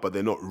bubbling up, but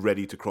they're not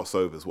ready to cross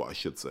over, is what I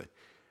should say.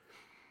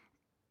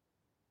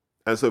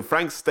 And so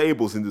Frank's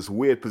stable's in this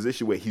weird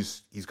position where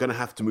he's going to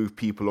have to move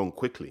people on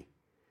quickly.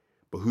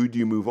 But who do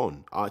you move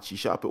on? Archie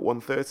Sharp at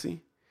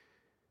 130?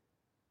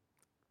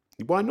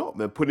 Why not,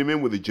 man? Put him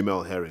in with a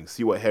Jamel Herring.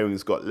 See what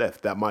Herring's got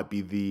left. That might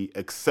be the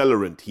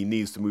accelerant he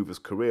needs to move his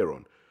career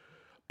on.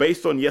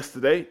 Based on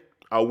yesterday,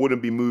 I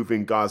wouldn't be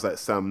moving guys like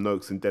Sam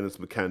Noakes and Dennis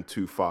McCann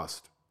too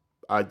fast.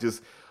 I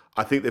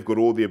think they've got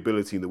all the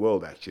ability in the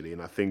world, actually.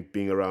 And I think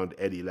being around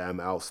Eddie Lamb,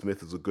 Al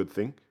Smith is a good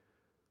thing.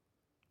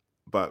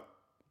 But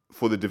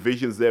for the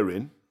divisions they're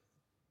in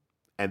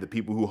and the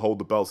people who hold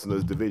the belts in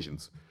those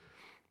divisions,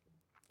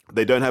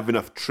 they don't have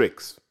enough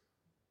tricks.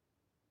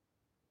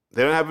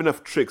 They don't have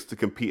enough tricks to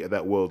compete at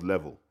that world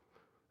level.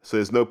 So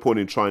there's no point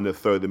in trying to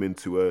throw them in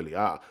too early.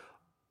 I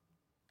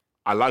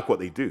like what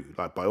they do.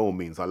 Like, by all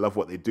means, I love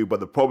what they do. But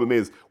the problem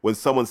is when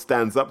someone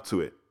stands up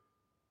to it,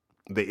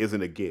 there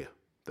isn't a gear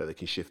that they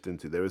can shift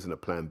into. There isn't a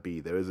plan B.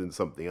 There isn't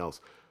something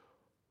else.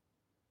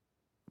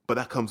 But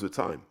that comes with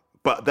time.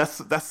 But that's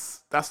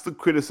the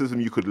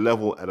criticism you could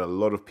level at a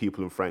lot of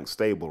people in Frank's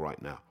stable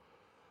right now.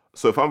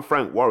 So if I'm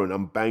Frank Warren,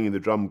 I'm banging the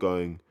drum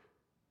going,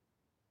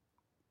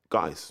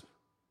 guys,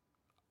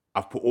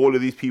 I've put all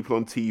of these people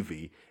on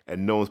TV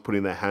and no one's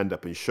putting their hand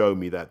up and showing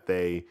me that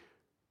they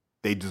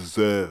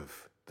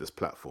deserve this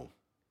platform.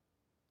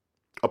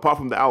 Apart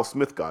from the Al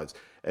Smith guys.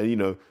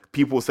 And,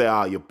 people say,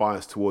 you're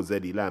biased towards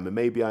Eddie Lamb. And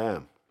maybe I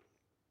am.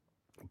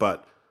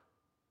 But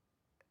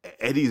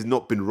Eddie's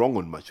not been wrong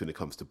on much when it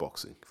comes to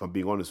boxing, if I'm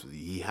being honest with you.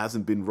 He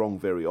hasn't been wrong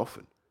very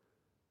often.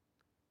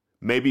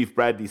 Maybe if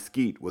Bradley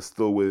Skeet was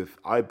still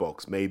with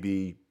iBox,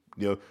 maybe,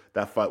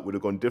 that fight would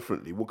have gone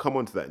differently. We'll come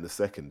on to that in a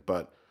second.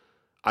 But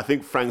I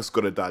think Frank's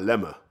got a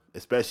dilemma,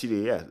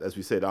 especially, as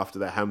we said, after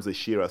that Hamza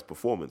Shiraz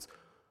performance.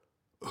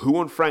 Who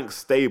on Frank's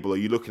stable are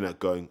you looking at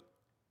going,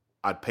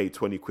 I'd pay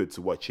 20 quid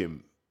to watch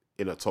him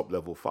in a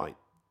top-level fight?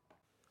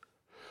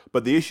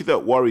 But the issue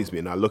that worries me,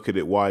 and I look at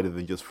it wider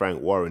than just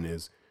Frank Warren,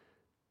 is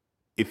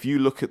if you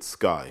look at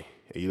Sky,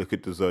 and you look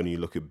at DAZN, and you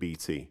look at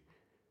BT,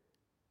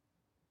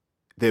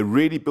 they're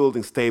really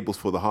building stables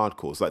for the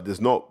hardcores. Like,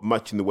 there's not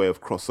much in the way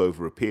of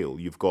crossover appeal.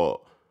 You've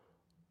got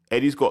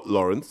Eddie's got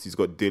Lawrence, he's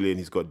got Dillian,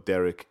 he's got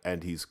Derek,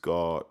 and he's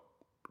got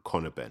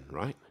Conor Benn,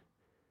 right?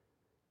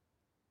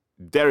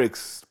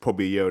 Derek's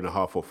probably a year and a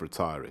half off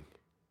retiring.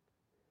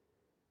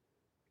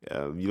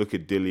 You look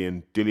at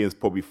Dillian. Dillian's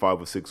probably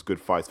 5 or 6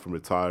 good fights from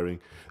retiring.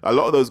 A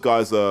lot of those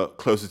guys are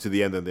closer to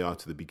the end than they are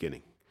to the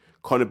beginning.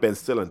 Conor Benn's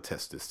still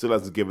untested, still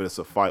hasn't given us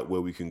a fight where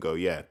we can go,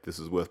 yeah, this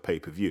is worth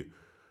pay-per-view.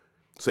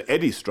 So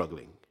Eddie's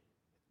struggling.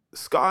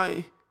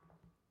 Sky,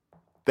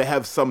 they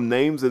have some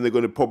names and they're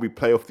going to probably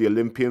play off the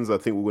Olympians. I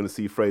think we're going to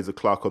see Fraser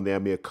Clark on the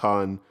Amir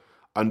Khan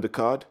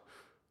undercard.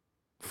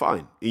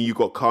 Fine. And you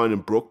got Khan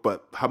and Brook,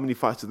 but how many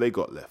fights have they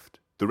got left?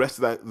 The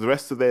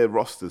rest of their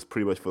roster is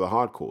pretty much for the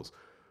hardcores.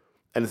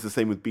 And it's the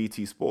same with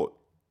BT Sport.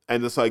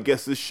 And so I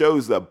guess this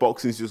shows that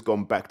boxing's just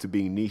gone back to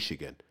being niche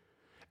again.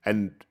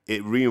 And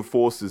it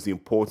reinforces the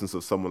importance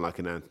of someone like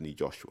an Anthony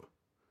Joshua.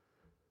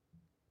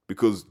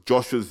 Because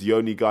Joshua's the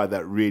only guy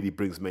that really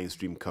brings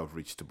mainstream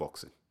coverage to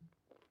boxing.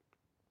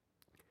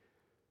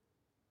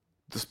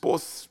 The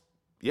sports,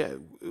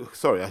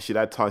 I should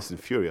add Tyson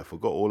Fury. I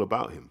forgot all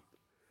about him.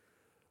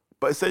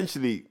 But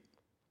essentially,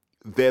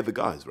 they're the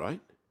guys, right?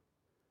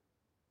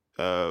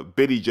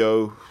 Billy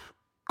Joe,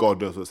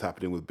 God knows what's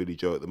happening with Billy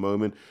Joe at the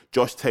moment.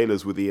 Josh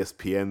Taylor's with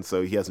ESPN,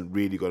 so he hasn't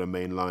really got a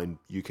mainline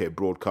UK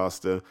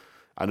broadcaster.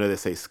 I know they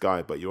say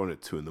Sky, but you're on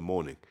at 2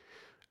 a.m.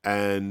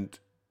 And,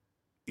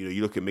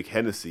 you look at Mick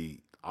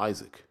Hennessy,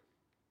 Isaac.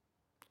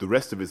 The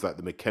rest of it's like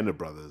the McKenna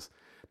brothers.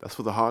 That's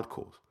for the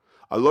hardcores.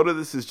 A lot of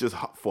this is just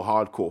for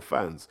hardcore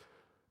fans.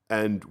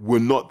 And we're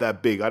not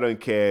that big. I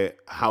don't care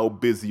how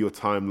busy your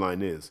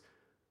timeline is.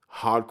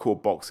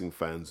 Hardcore boxing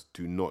fans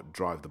do not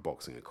drive the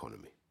boxing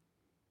economy.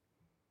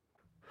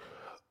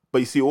 But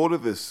you see, all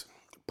of this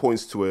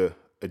points to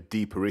a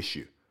deeper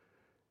issue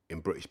in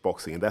British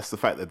boxing, and that's the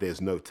fact that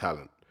there's no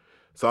talent.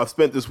 So I've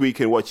spent this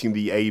weekend watching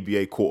the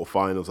ABA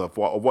quarterfinals. I've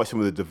watched some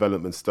of the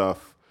development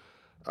stuff,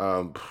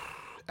 and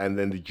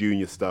then the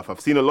junior stuff. I've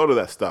seen a lot of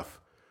that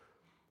stuff.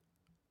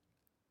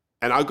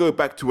 And I go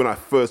back to when I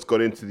first got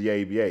into the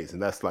ABAs,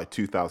 and that's like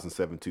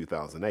 2007,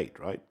 2008,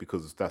 right?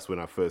 Because that's when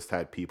I first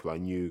had people I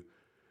knew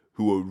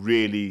who were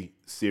really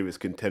serious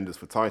contenders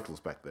for titles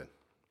back then.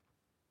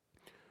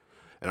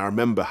 And I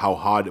remember how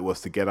hard it was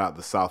to get out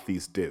the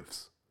Southeast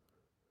divs.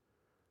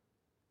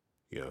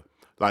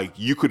 Like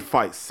you could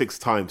fight 6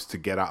 times to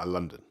get out of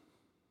London.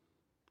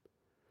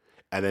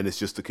 And then it's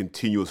just a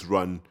continuous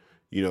run,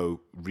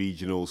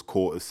 regionals,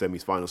 quarters,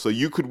 semis, finals. So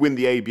you could win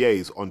the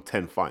ABAs on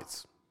 10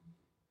 fights.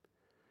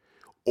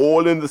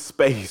 All in the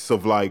space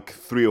of like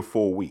 3 or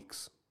 4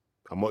 weeks.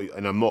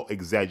 I'm not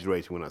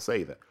exaggerating when I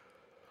say that.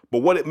 But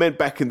what it meant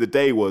back in the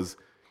day was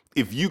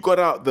if you got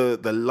out the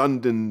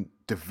London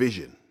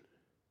division,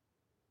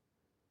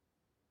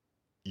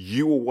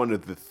 you were one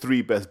of the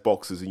 3 best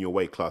boxers in your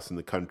weight class in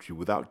the country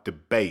without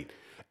debate.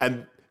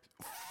 And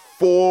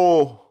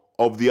 4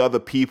 of the other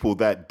people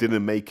that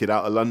didn't make it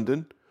out of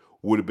London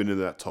would have been in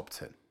that top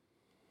 10.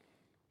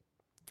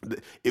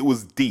 It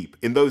was deep.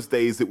 In those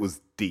days, it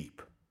was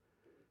deep.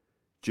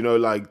 Do you know,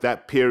 like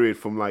that period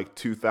from like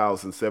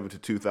 2007 to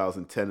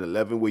 2010,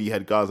 11, where you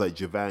had guys like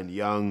Javan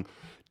Young,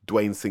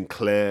 Dwayne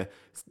Sinclair.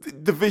 The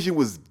division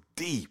was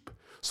deep.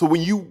 So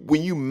when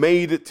you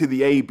made it to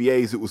the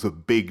ABAs, it was a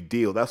big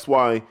deal. That's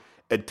why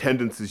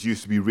attendances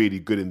used to be really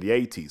good in the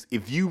 80s.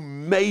 If you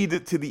made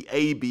it to the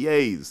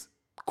ABAs,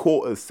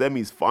 quarters,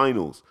 semis,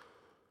 finals,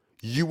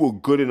 you were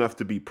good enough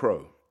to be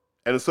pro.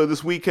 And so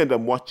this weekend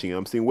I'm watching,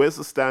 I'm seeing where's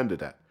the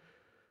standard at?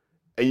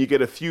 And you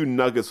get a few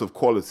nuggets of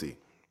quality.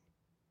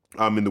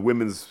 In the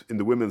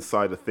women's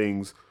side of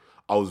things,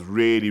 I was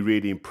really,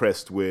 really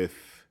impressed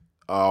with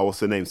what's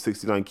her name,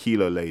 69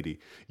 kilo lady,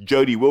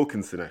 Jodie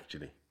Wilkinson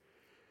actually.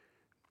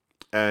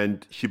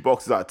 And she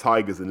boxes out of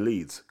Tigers and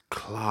Leeds.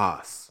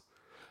 Class.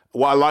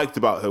 What I liked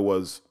about her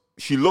was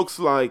she looks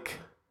like,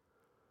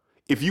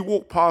 if you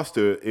walk past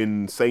her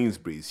in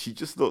Sainsbury's, she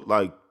just looked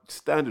like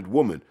standard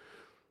woman.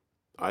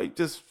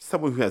 Just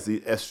someone who has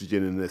the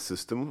estrogen in their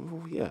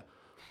system. Yeah.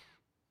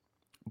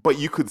 But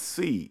you could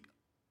see,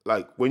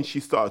 like when she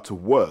started to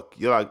work,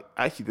 you're like,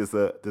 actually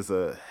there's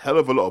a hell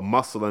of a lot of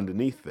muscle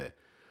underneath there.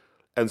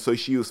 And so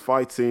she was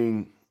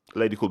fighting a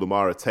lady called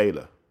Amara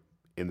Taylor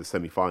in the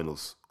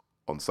semi-finals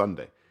on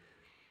Sunday.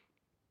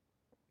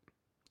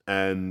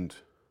 And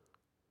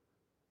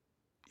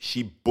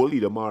she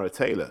bullied Amara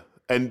Taylor.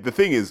 And the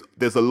thing is,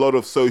 there's a lot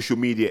of social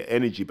media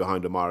energy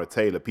behind Amara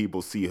Taylor.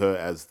 People see her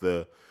as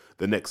the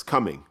next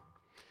coming.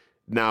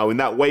 Now, in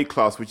that weight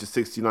class, which is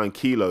 69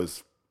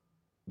 kilos,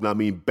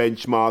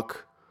 benchmark,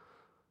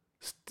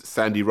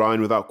 Sandy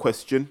Ryan without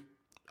question.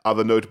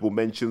 Other notable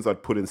mentions,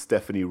 I'd put in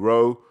Stephanie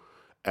Rowe,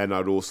 and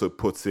I'd also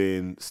put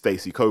in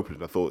Stacey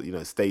Copeland. I thought,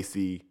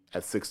 Stacey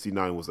at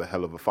 69 was a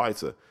hell of a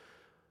fighter.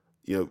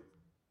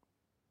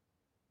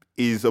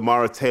 Is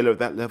Amara Taylor at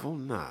that level?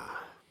 Nah,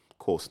 of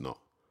course not.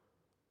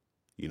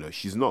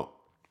 She's not.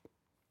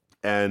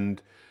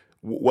 And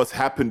what's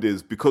happened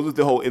is, because of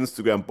the whole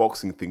Instagram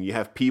boxing thing, you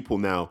have people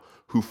now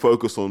who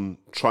focus on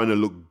trying to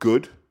look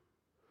good.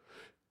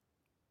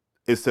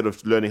 instead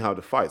of learning how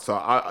to fight.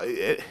 So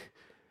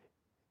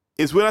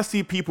it's when I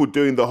see people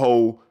doing the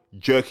whole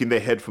jerking their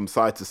head from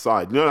side to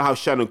side. You know how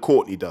Shannon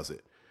Courtney does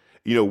it,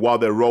 while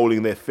they're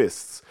rolling their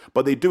fists,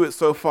 but they do it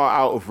so far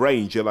out of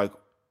range. You're like,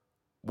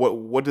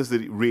 what does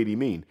it really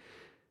mean?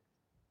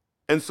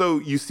 And so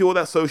you see all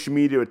that social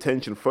media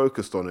attention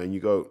focused on her, and you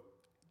go,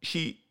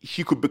 she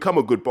could become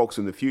a good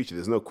boxer in the future.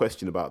 There's no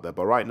question about that.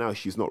 But right now,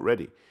 she's not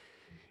ready.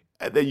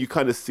 And then you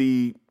kind of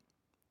see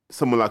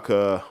someone like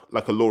a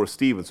Laura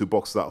Stevens, who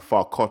boxes out of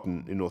Far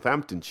Cotton in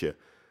Northamptonshire,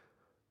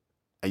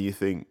 and you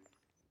think,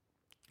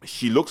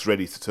 she looks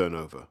ready to turn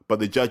over, but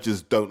the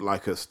judges don't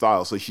like her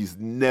style, so she's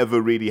never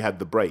really had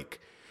the break.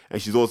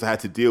 And she's also had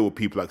to deal with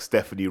people like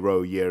Stephanie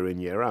Rowe year in,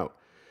 year out.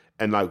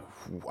 And I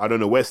don't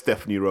know where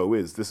Stephanie Rowe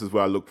is. This is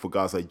where I look for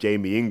guys like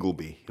Jamie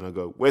Ingleby. And I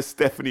go, where's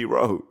Stephanie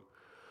Rowe?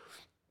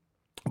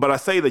 But I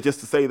say that just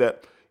to say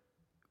that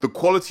the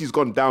quality's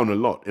gone down a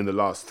lot in the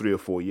last 3 or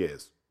 4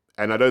 years.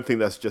 And I don't think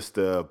that's just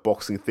a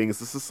boxing thing. It's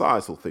a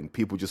societal thing.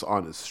 People just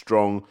aren't as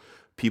strong.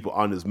 People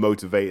aren't as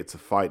motivated to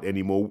fight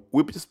anymore.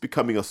 We're just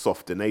becoming a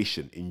softer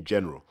nation in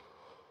general.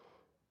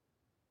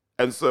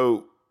 And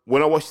so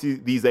when I watch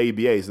these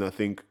ABAs and I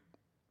think,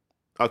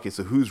 okay,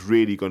 so who's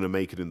really going to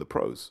make it in the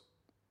pros?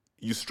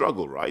 You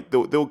struggle, right?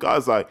 There were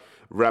guys like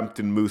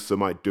Rampton Musa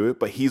might do it,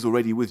 but he's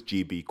already with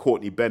GB.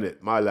 Courtney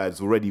Bennett, my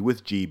lad's already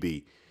with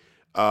GB.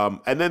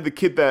 And then the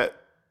kid that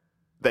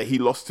he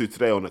lost to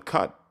today on a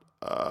cut,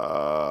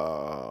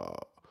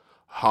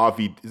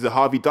 Harvey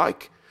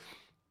Dyke?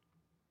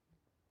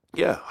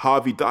 Yeah,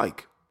 Harvey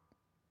Dyke.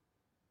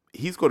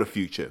 He's got a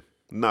future.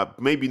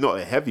 Maybe not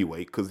a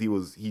heavyweight because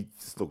he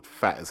just looked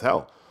fat as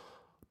hell.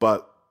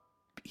 But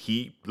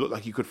he looked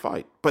like he could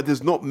fight. But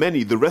there's not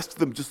many. The rest of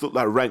them just look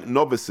like ranked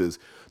novices.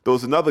 There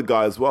was another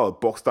guy as well,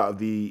 boxed out of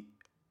the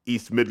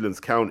East Midlands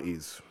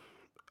counties.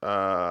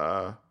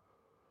 I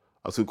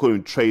was going to call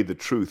him Trey the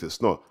Truth.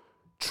 It's not.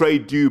 Trey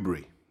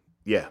Dewberry.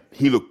 Yeah,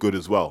 he looked good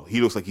as well.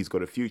 He looks like he's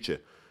got a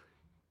future.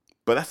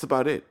 But that's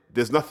about it.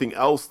 There's nothing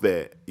else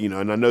there,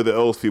 and I know the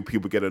Earlsfield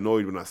people get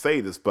annoyed when I say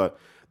this, but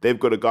they've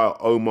got a guy,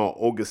 Omar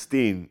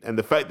Augustine, and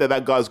the fact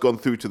that guy's gone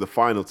through to the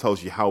final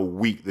tells you how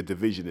weak the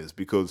division is,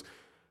 because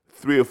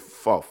 5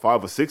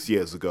 or 6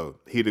 years ago,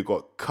 he'd have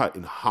got cut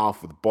in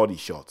half with body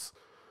shots.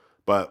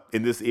 But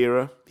in this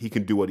era, he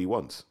can do what he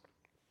wants.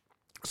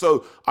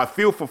 So I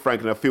feel for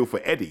Frank and I feel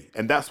for Eddie,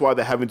 and that's why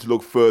they're having to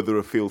look further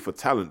afield for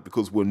talent,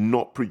 because we're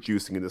not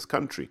producing in this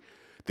country.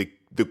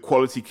 The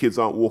quality kids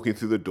aren't walking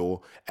through the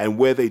door, and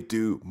where they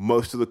do,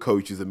 most of the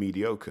coaches are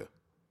mediocre.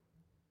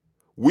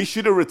 We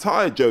should have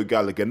retired Joe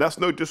Gallagher, and that's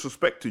no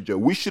disrespect to Joe.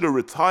 We should have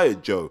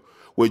retired Joe,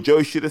 where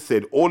Joe should have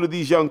said, all of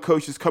these young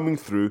coaches coming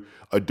through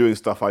are doing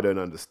stuff I don't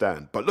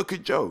understand. But look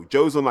at Joe.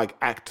 Joe's on like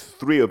act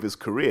 3 of his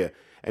career,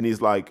 and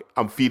he's like,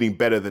 I'm feeling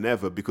better than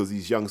ever because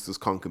these youngsters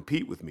can't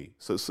compete with me.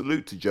 So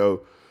salute to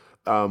Joe.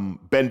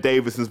 Ben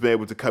Davison's been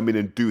able to come in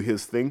and do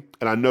his thing,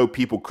 and I know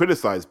people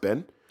criticize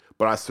Ben,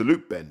 but I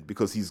salute Ben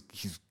because he's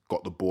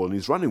got the ball and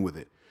he's running with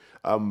it.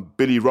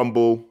 Billy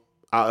Rumble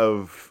out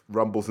of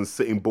Rumbles and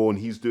Sittingbourne,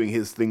 he's doing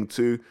his thing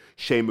too.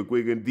 Shane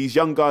McGuigan, these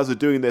young guys are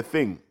doing their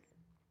thing.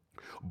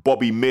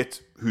 Bobby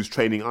Mitt, who's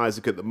training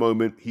Isaac at the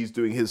moment, he's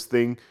doing his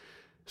thing.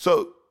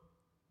 So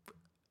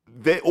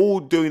they're all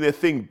doing their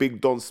thing.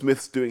 Big Don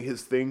Smith's doing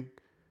his thing.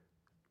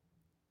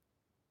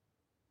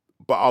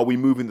 But are we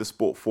moving the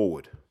sport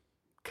forward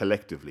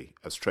collectively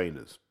as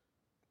trainers?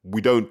 We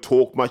don't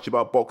talk much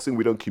about boxing.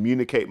 We don't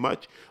communicate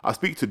much. I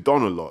speak to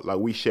Don a lot. Like,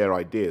 we share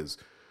ideas.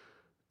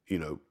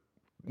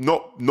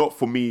 Not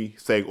for me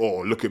saying,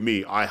 oh, look at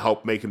me, I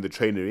helped make him the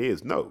trainer he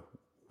is. No,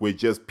 we're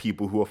just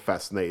people who are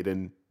fascinated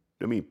and,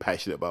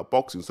 passionate about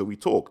boxing. So we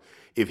talk.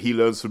 If he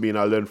learns from me and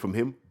I learn from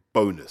him,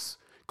 bonus.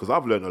 Because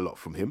I've learned a lot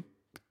from him.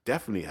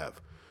 Definitely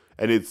have.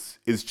 And it's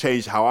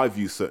changed how I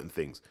view certain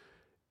things.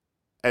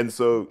 And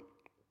so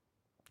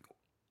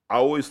I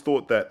always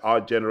thought that our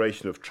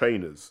generation of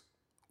trainers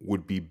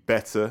would be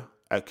better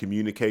at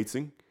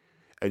communicating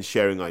and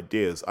sharing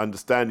ideas,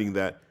 understanding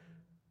that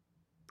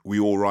we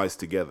all rise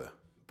together.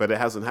 But it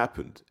hasn't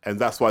happened. And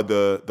that's why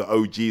the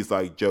OGs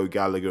like Joe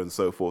Gallagher and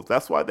so forth,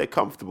 that's why they're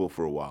comfortable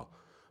for a while,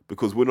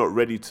 because we're not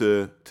ready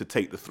to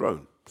take the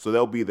throne. So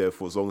they'll be there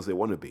for as long as they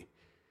want to be.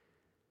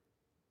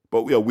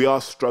 But yeah, we are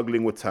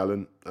struggling with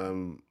talent.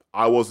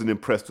 I wasn't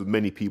impressed with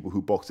many people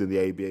who boxed in the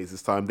ABAs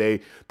this time.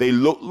 They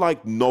look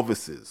like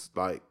novices.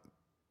 Like,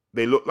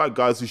 they look like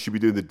guys who should be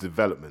doing the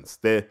developments.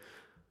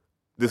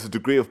 There's a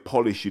degree of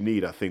polish you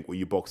need, I think, when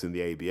you box in the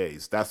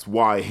ABAs. That's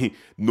why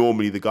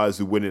normally the guys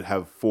who win it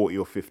have 40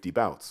 or 50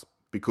 bouts,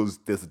 because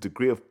there's a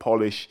degree of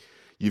polish.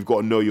 You've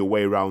got to know your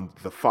way around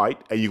the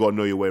fight, and you've got to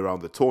know your way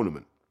around the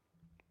tournament.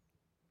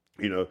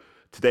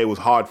 Today was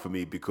hard for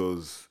me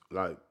because,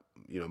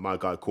 my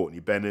guy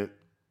Courtney Bennett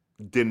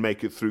didn't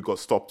make it through, got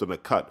stopped on a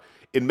cut.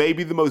 It may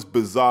be the most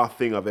bizarre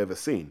thing I've ever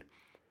seen.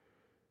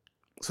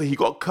 So he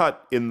got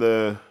cut in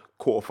the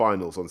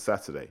quarterfinals on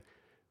Saturday.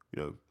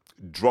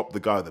 Dropped the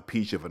guy with a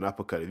peach of an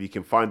uppercut. If you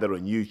can find that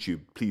on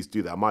YouTube, please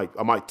do that.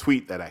 I might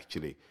tweet that,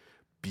 actually.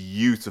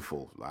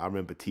 Beautiful. I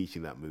remember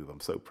teaching that move. I'm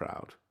so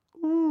proud.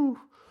 Ooh.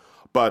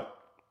 But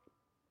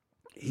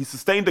He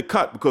sustained a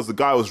cut because the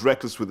guy was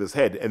reckless with his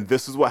head. And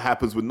this is what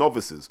happens with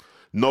novices.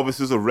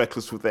 Novices are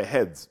reckless with their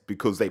heads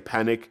because they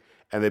panic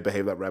and they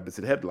behave like rabbits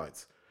in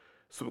headlights.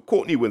 So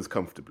Courtney wins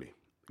comfortably.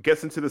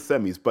 Gets into the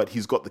semis, but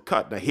he's got the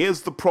cut. Now,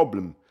 here's the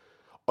problem.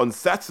 On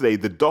Saturday,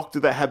 the doctor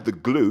that had the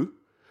glue,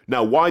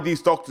 now why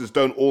these doctors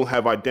don't all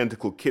have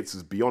identical kits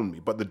is beyond me,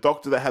 but the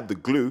doctor that had the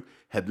glue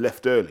had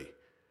left early.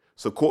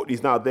 So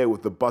Courtney's now there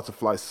with the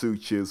butterfly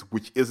sutures,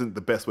 which isn't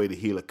the best way to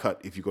heal a cut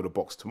if you go to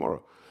box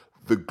tomorrow.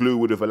 The glue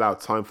would have allowed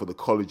time for the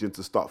collagen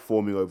to start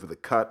forming over the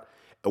cut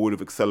and would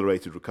have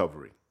accelerated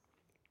recovery.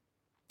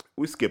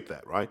 We skip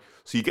that, right?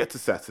 So you get to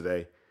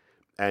Saturday,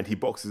 and he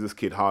boxes this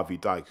kid, Harvey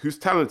Dyke, who's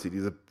talented.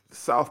 He's a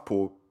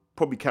southpaw,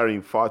 probably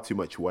carrying far too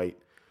much weight,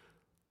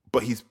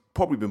 but he's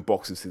probably been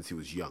boxing since he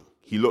was young.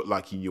 He looked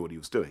like he knew what he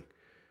was doing.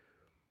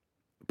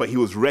 But he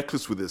was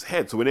reckless with his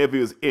head. So whenever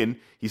he was in,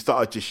 he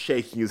started just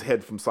shaking his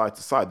head from side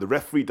to side. The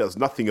referee does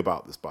nothing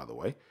about this, by the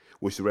way,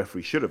 which the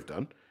referee should have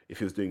done if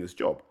he was doing his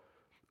job.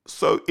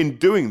 So in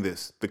doing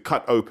this, the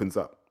cut opens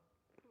up.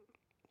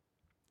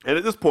 And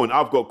at this point,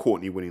 I've got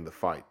Courtney winning the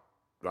fight,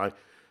 right?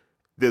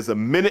 There's a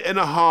minute and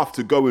a half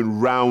to go in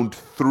round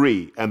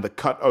 3, and the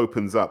cut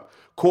opens up.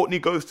 Courtney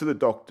goes to the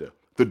doctor.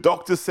 The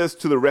doctor says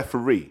to the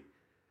referee,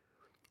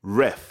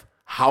 "Ref,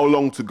 how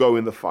long to go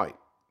in the fight?"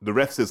 The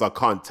ref says, "I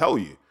can't tell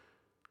you."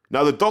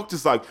 Now the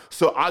doctor's like,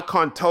 "So I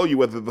can't tell you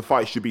whether the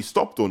fight should be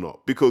stopped or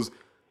not, because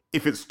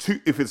if it's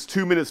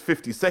 2 minutes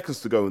 50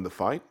 seconds to go in the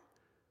fight,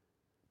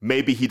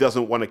 maybe he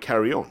doesn't want to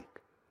carry on.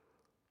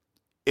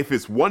 If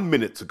it's 1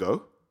 minute to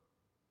go,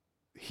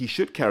 he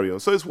should carry on.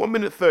 So it's 1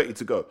 minute 30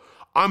 to go."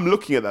 I'm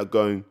looking at that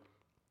going,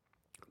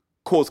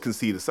 Courts can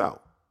see this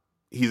out.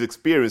 He's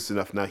experienced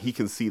enough now, he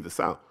can see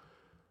this out.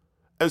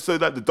 And so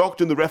that the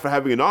doctor and the ref are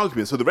having an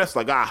argument. So the ref's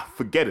like,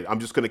 forget it. I'm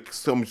just going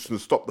to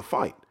stop the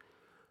fight.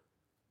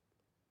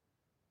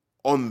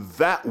 On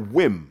that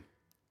whim,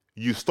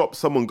 you stop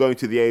someone going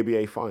to the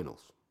ABA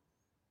finals.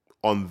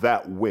 On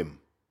that whim.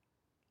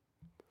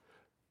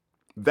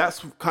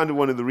 That's kind of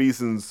one of the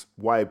reasons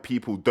why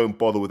people don't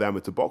bother with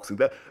amateur boxing.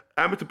 That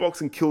amateur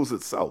boxing kills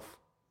itself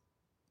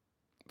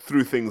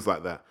through things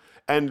like that.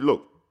 And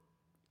look,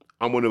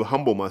 I'm going to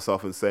humble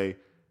myself and say,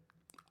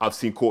 I've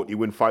seen Courtney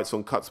win fights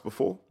on cuts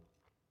before,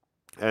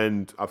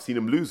 and I've seen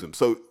him lose them.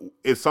 So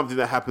it's something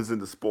that happens in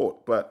the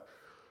sport. But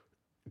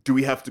do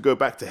we have to go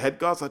back to head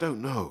guards? I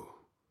don't know.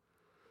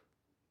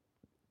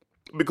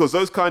 Because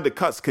those kind of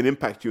cuts can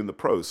impact you in the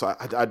pros. So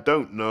I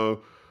don't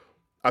know.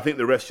 I think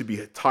the rest should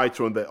be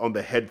tighter on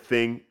the head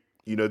thing.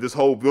 You know, this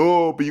whole,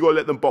 but you got to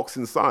let them box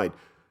inside.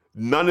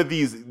 None of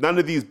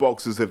these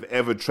boxers have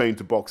ever trained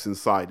to box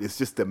inside. It's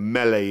just a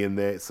melee in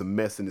there. It's a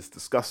mess and it's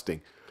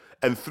disgusting.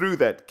 And through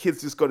that,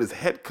 kid's just got his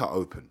head cut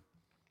open.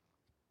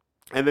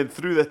 And then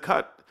through the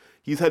cut,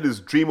 he's had his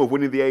dream of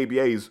winning the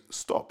ABAs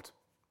stopped.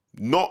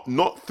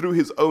 Not through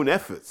his own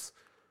efforts,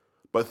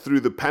 but through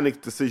the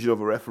panicked decision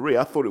of a referee.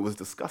 I thought it was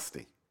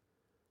disgusting.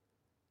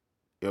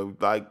 So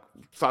I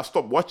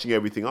stopped watching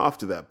everything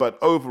after that. But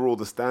overall,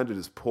 the standard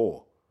is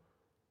poor.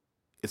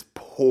 It's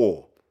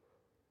poor.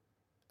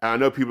 And I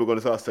know people are going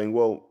to start saying,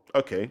 well,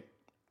 okay,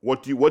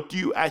 what do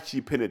you actually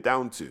pin it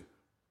down to?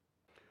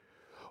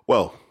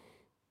 Well,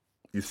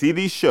 you see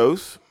these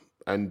shows,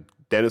 and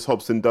Dennis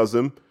Hobson does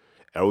them,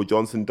 Errol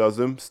Johnson does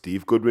them,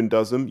 Steve Goodwin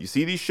does them. You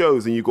see these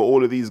shows, and you've got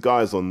all of these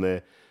guys on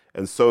there,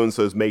 and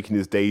so-and-so's making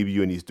his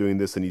debut, and he's doing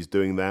this, and he's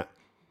doing that.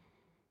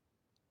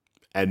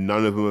 And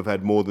none of them have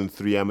had more than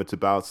 3 amateur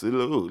bouts.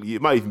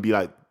 It might even be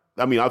like,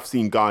 I've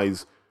seen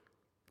guys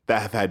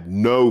that have had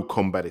no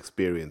combat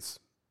experience,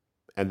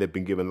 and they've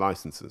been given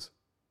licenses.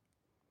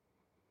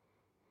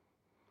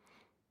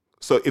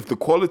 So if the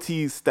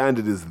quality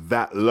standard is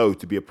that low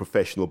to be a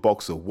professional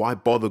boxer, why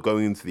bother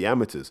going into the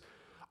amateurs?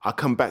 I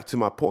come back to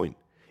my point.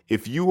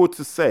 If you were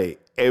to say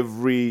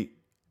every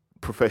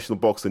professional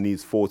boxer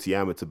needs 40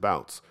 amateur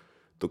bouts,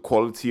 the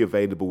quality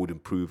available would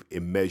improve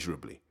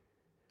immeasurably.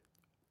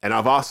 And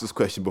I've asked this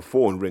question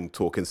before in Ring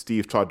Talk, and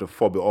Steve tried to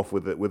fob it off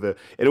with and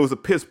it was a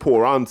piss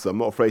poor answer. I'm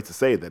not afraid to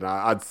say that.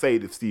 I'd say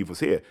it if Steve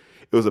was here.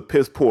 It was a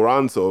piss poor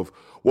answer of,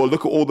 well,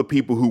 look at all the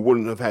people who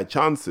wouldn't have had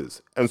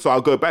chances. And so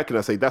I'll go back and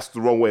I say, that's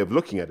the wrong way of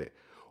looking at it.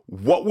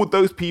 What would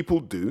those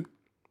people do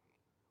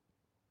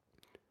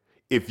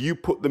if you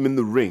put them in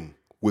the ring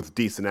with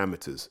decent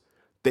amateurs?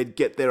 They'd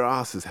get their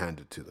asses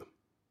handed to them.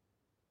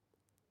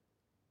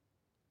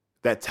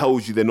 That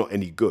tells you they're not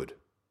any good.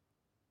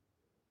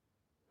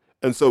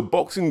 And so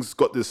boxing's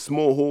got this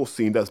small horse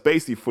scene that's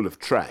basically full of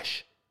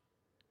trash.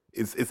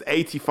 It's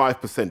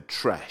 85%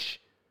 trash.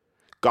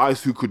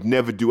 Guys who could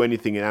never do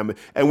anything in amateur.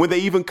 And when they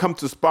even come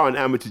to spar in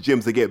amateur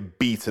gyms, they get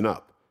beaten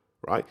up,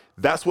 right?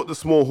 That's what the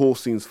small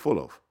horse scene's full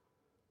of.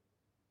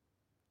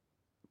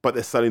 But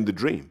they're selling the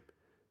dream.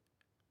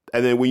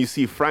 And then when you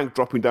see Frank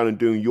dropping down and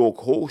doing York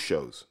Hall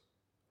shows,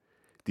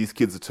 these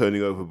kids are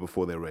turning over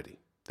before they're ready.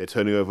 They're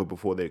turning over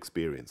before they're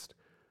experienced.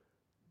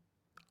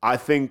 I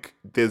think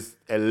there's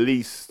at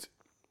least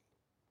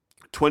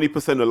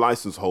 20% of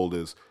license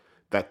holders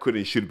that could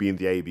and should be in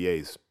the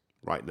ABAs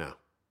right now,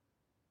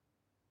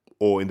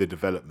 or in the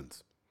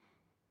developments.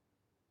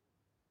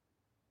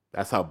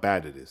 That's how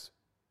bad it is.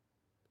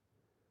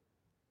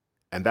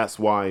 And that's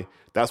why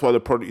the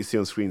product you see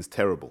on screen is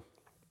terrible.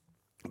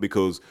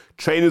 Because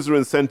trainers are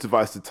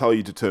incentivized to tell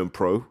you to turn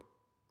pro.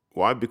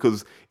 Why?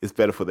 Because it's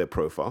better for their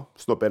profile.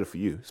 It's not better for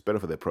you. It's better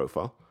for their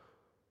profile.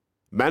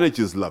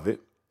 Managers love it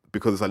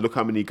because it's like, look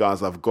how many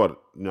guys I've got.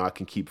 You know, I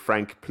can keep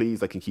Frank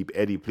pleased. I can keep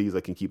Eddie pleased.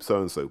 I can keep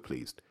so-and-so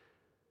pleased.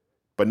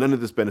 But none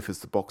of this benefits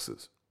the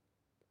boxers.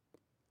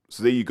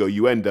 So there you go.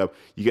 You end up,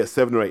 you get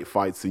 7 or 8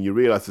 fights and you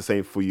realize the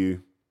same for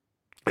you.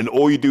 And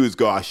all you do is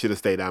go, I should have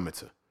stayed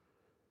amateur.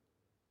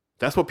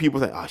 That's what people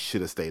say. I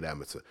should have stayed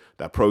amateur.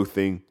 That pro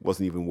thing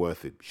wasn't even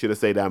worth it. Should have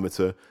stayed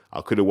amateur.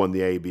 I could have won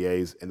the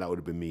ABAs and that would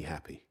have been me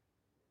happy.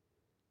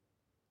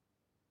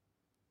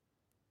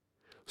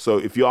 So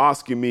if you're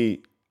asking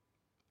me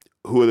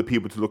who are the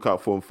people to look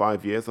out for in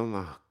 5 years, I'm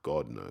like,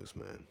 God knows,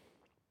 man.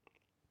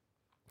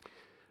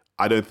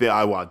 I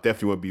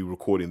definitely won't be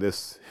recording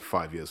this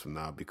 5 years from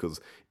now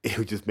because it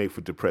would just make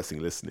for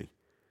depressing listening.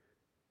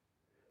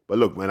 But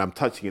look, man, I'm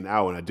touching an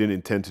hour and I didn't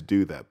intend to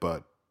do that,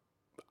 but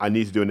I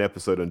need to do an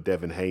episode on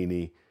Devin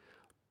Haney,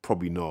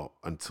 probably not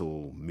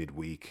until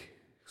midweek.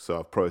 So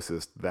I've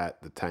processed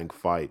that, the Tank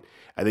fight,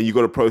 and then you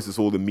got to process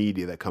all the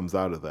media that comes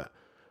out of that.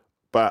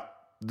 But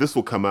this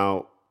will come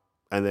out,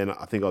 and then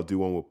I think I'll do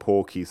one with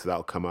Porky, so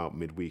that'll come out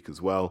midweek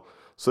as well.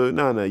 So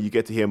no, you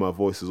get to hear my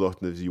voice as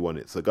often as you want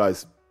it. So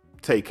guys,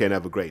 take care and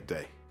have a great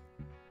day.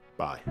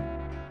 Bye.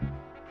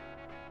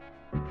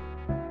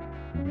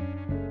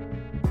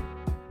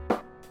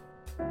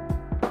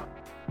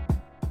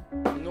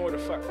 Ignore the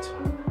fact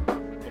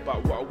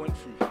about what I went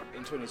through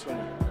in 2020.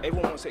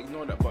 Everyone wants to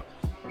ignore that, but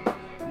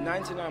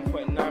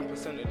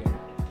 99.9% of them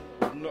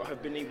would not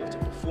have been able to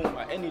perform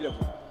at any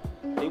level.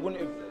 They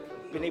wouldn't have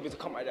been able to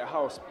come out of their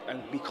house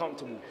and be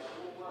comfortable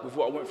with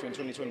what I went through in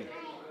 2020.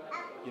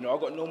 You know, I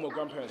got no more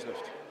grandparents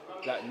left.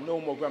 Like, no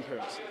more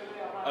grandparents.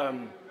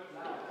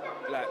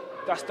 Like,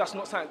 that's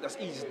not something that's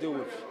easy to deal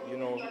with, you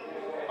know.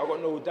 I got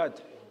no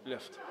dad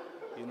left,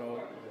 you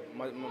know.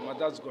 My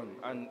dad's gone,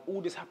 and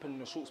all this happened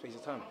in a short space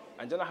of time.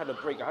 And then I had a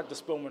break. I had the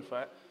Spellman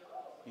fight.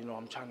 You know,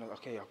 I'm trying to,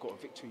 okay, I've got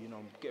a victory, you know,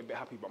 I'm getting a bit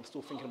happy, but I'm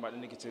still thinking about the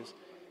negatives.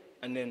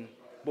 And then,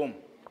 boom,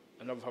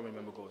 another family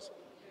member goes.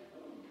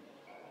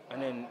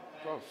 And then,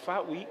 bro,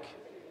 fight week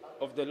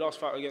of the last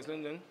fight against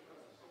Lyndon,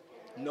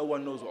 no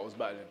one knows what I was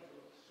battling.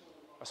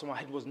 So my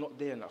head was not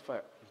there in that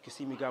fight. You can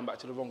see me going back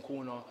to the wrong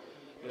corner.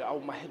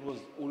 My head was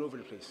all over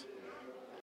the place.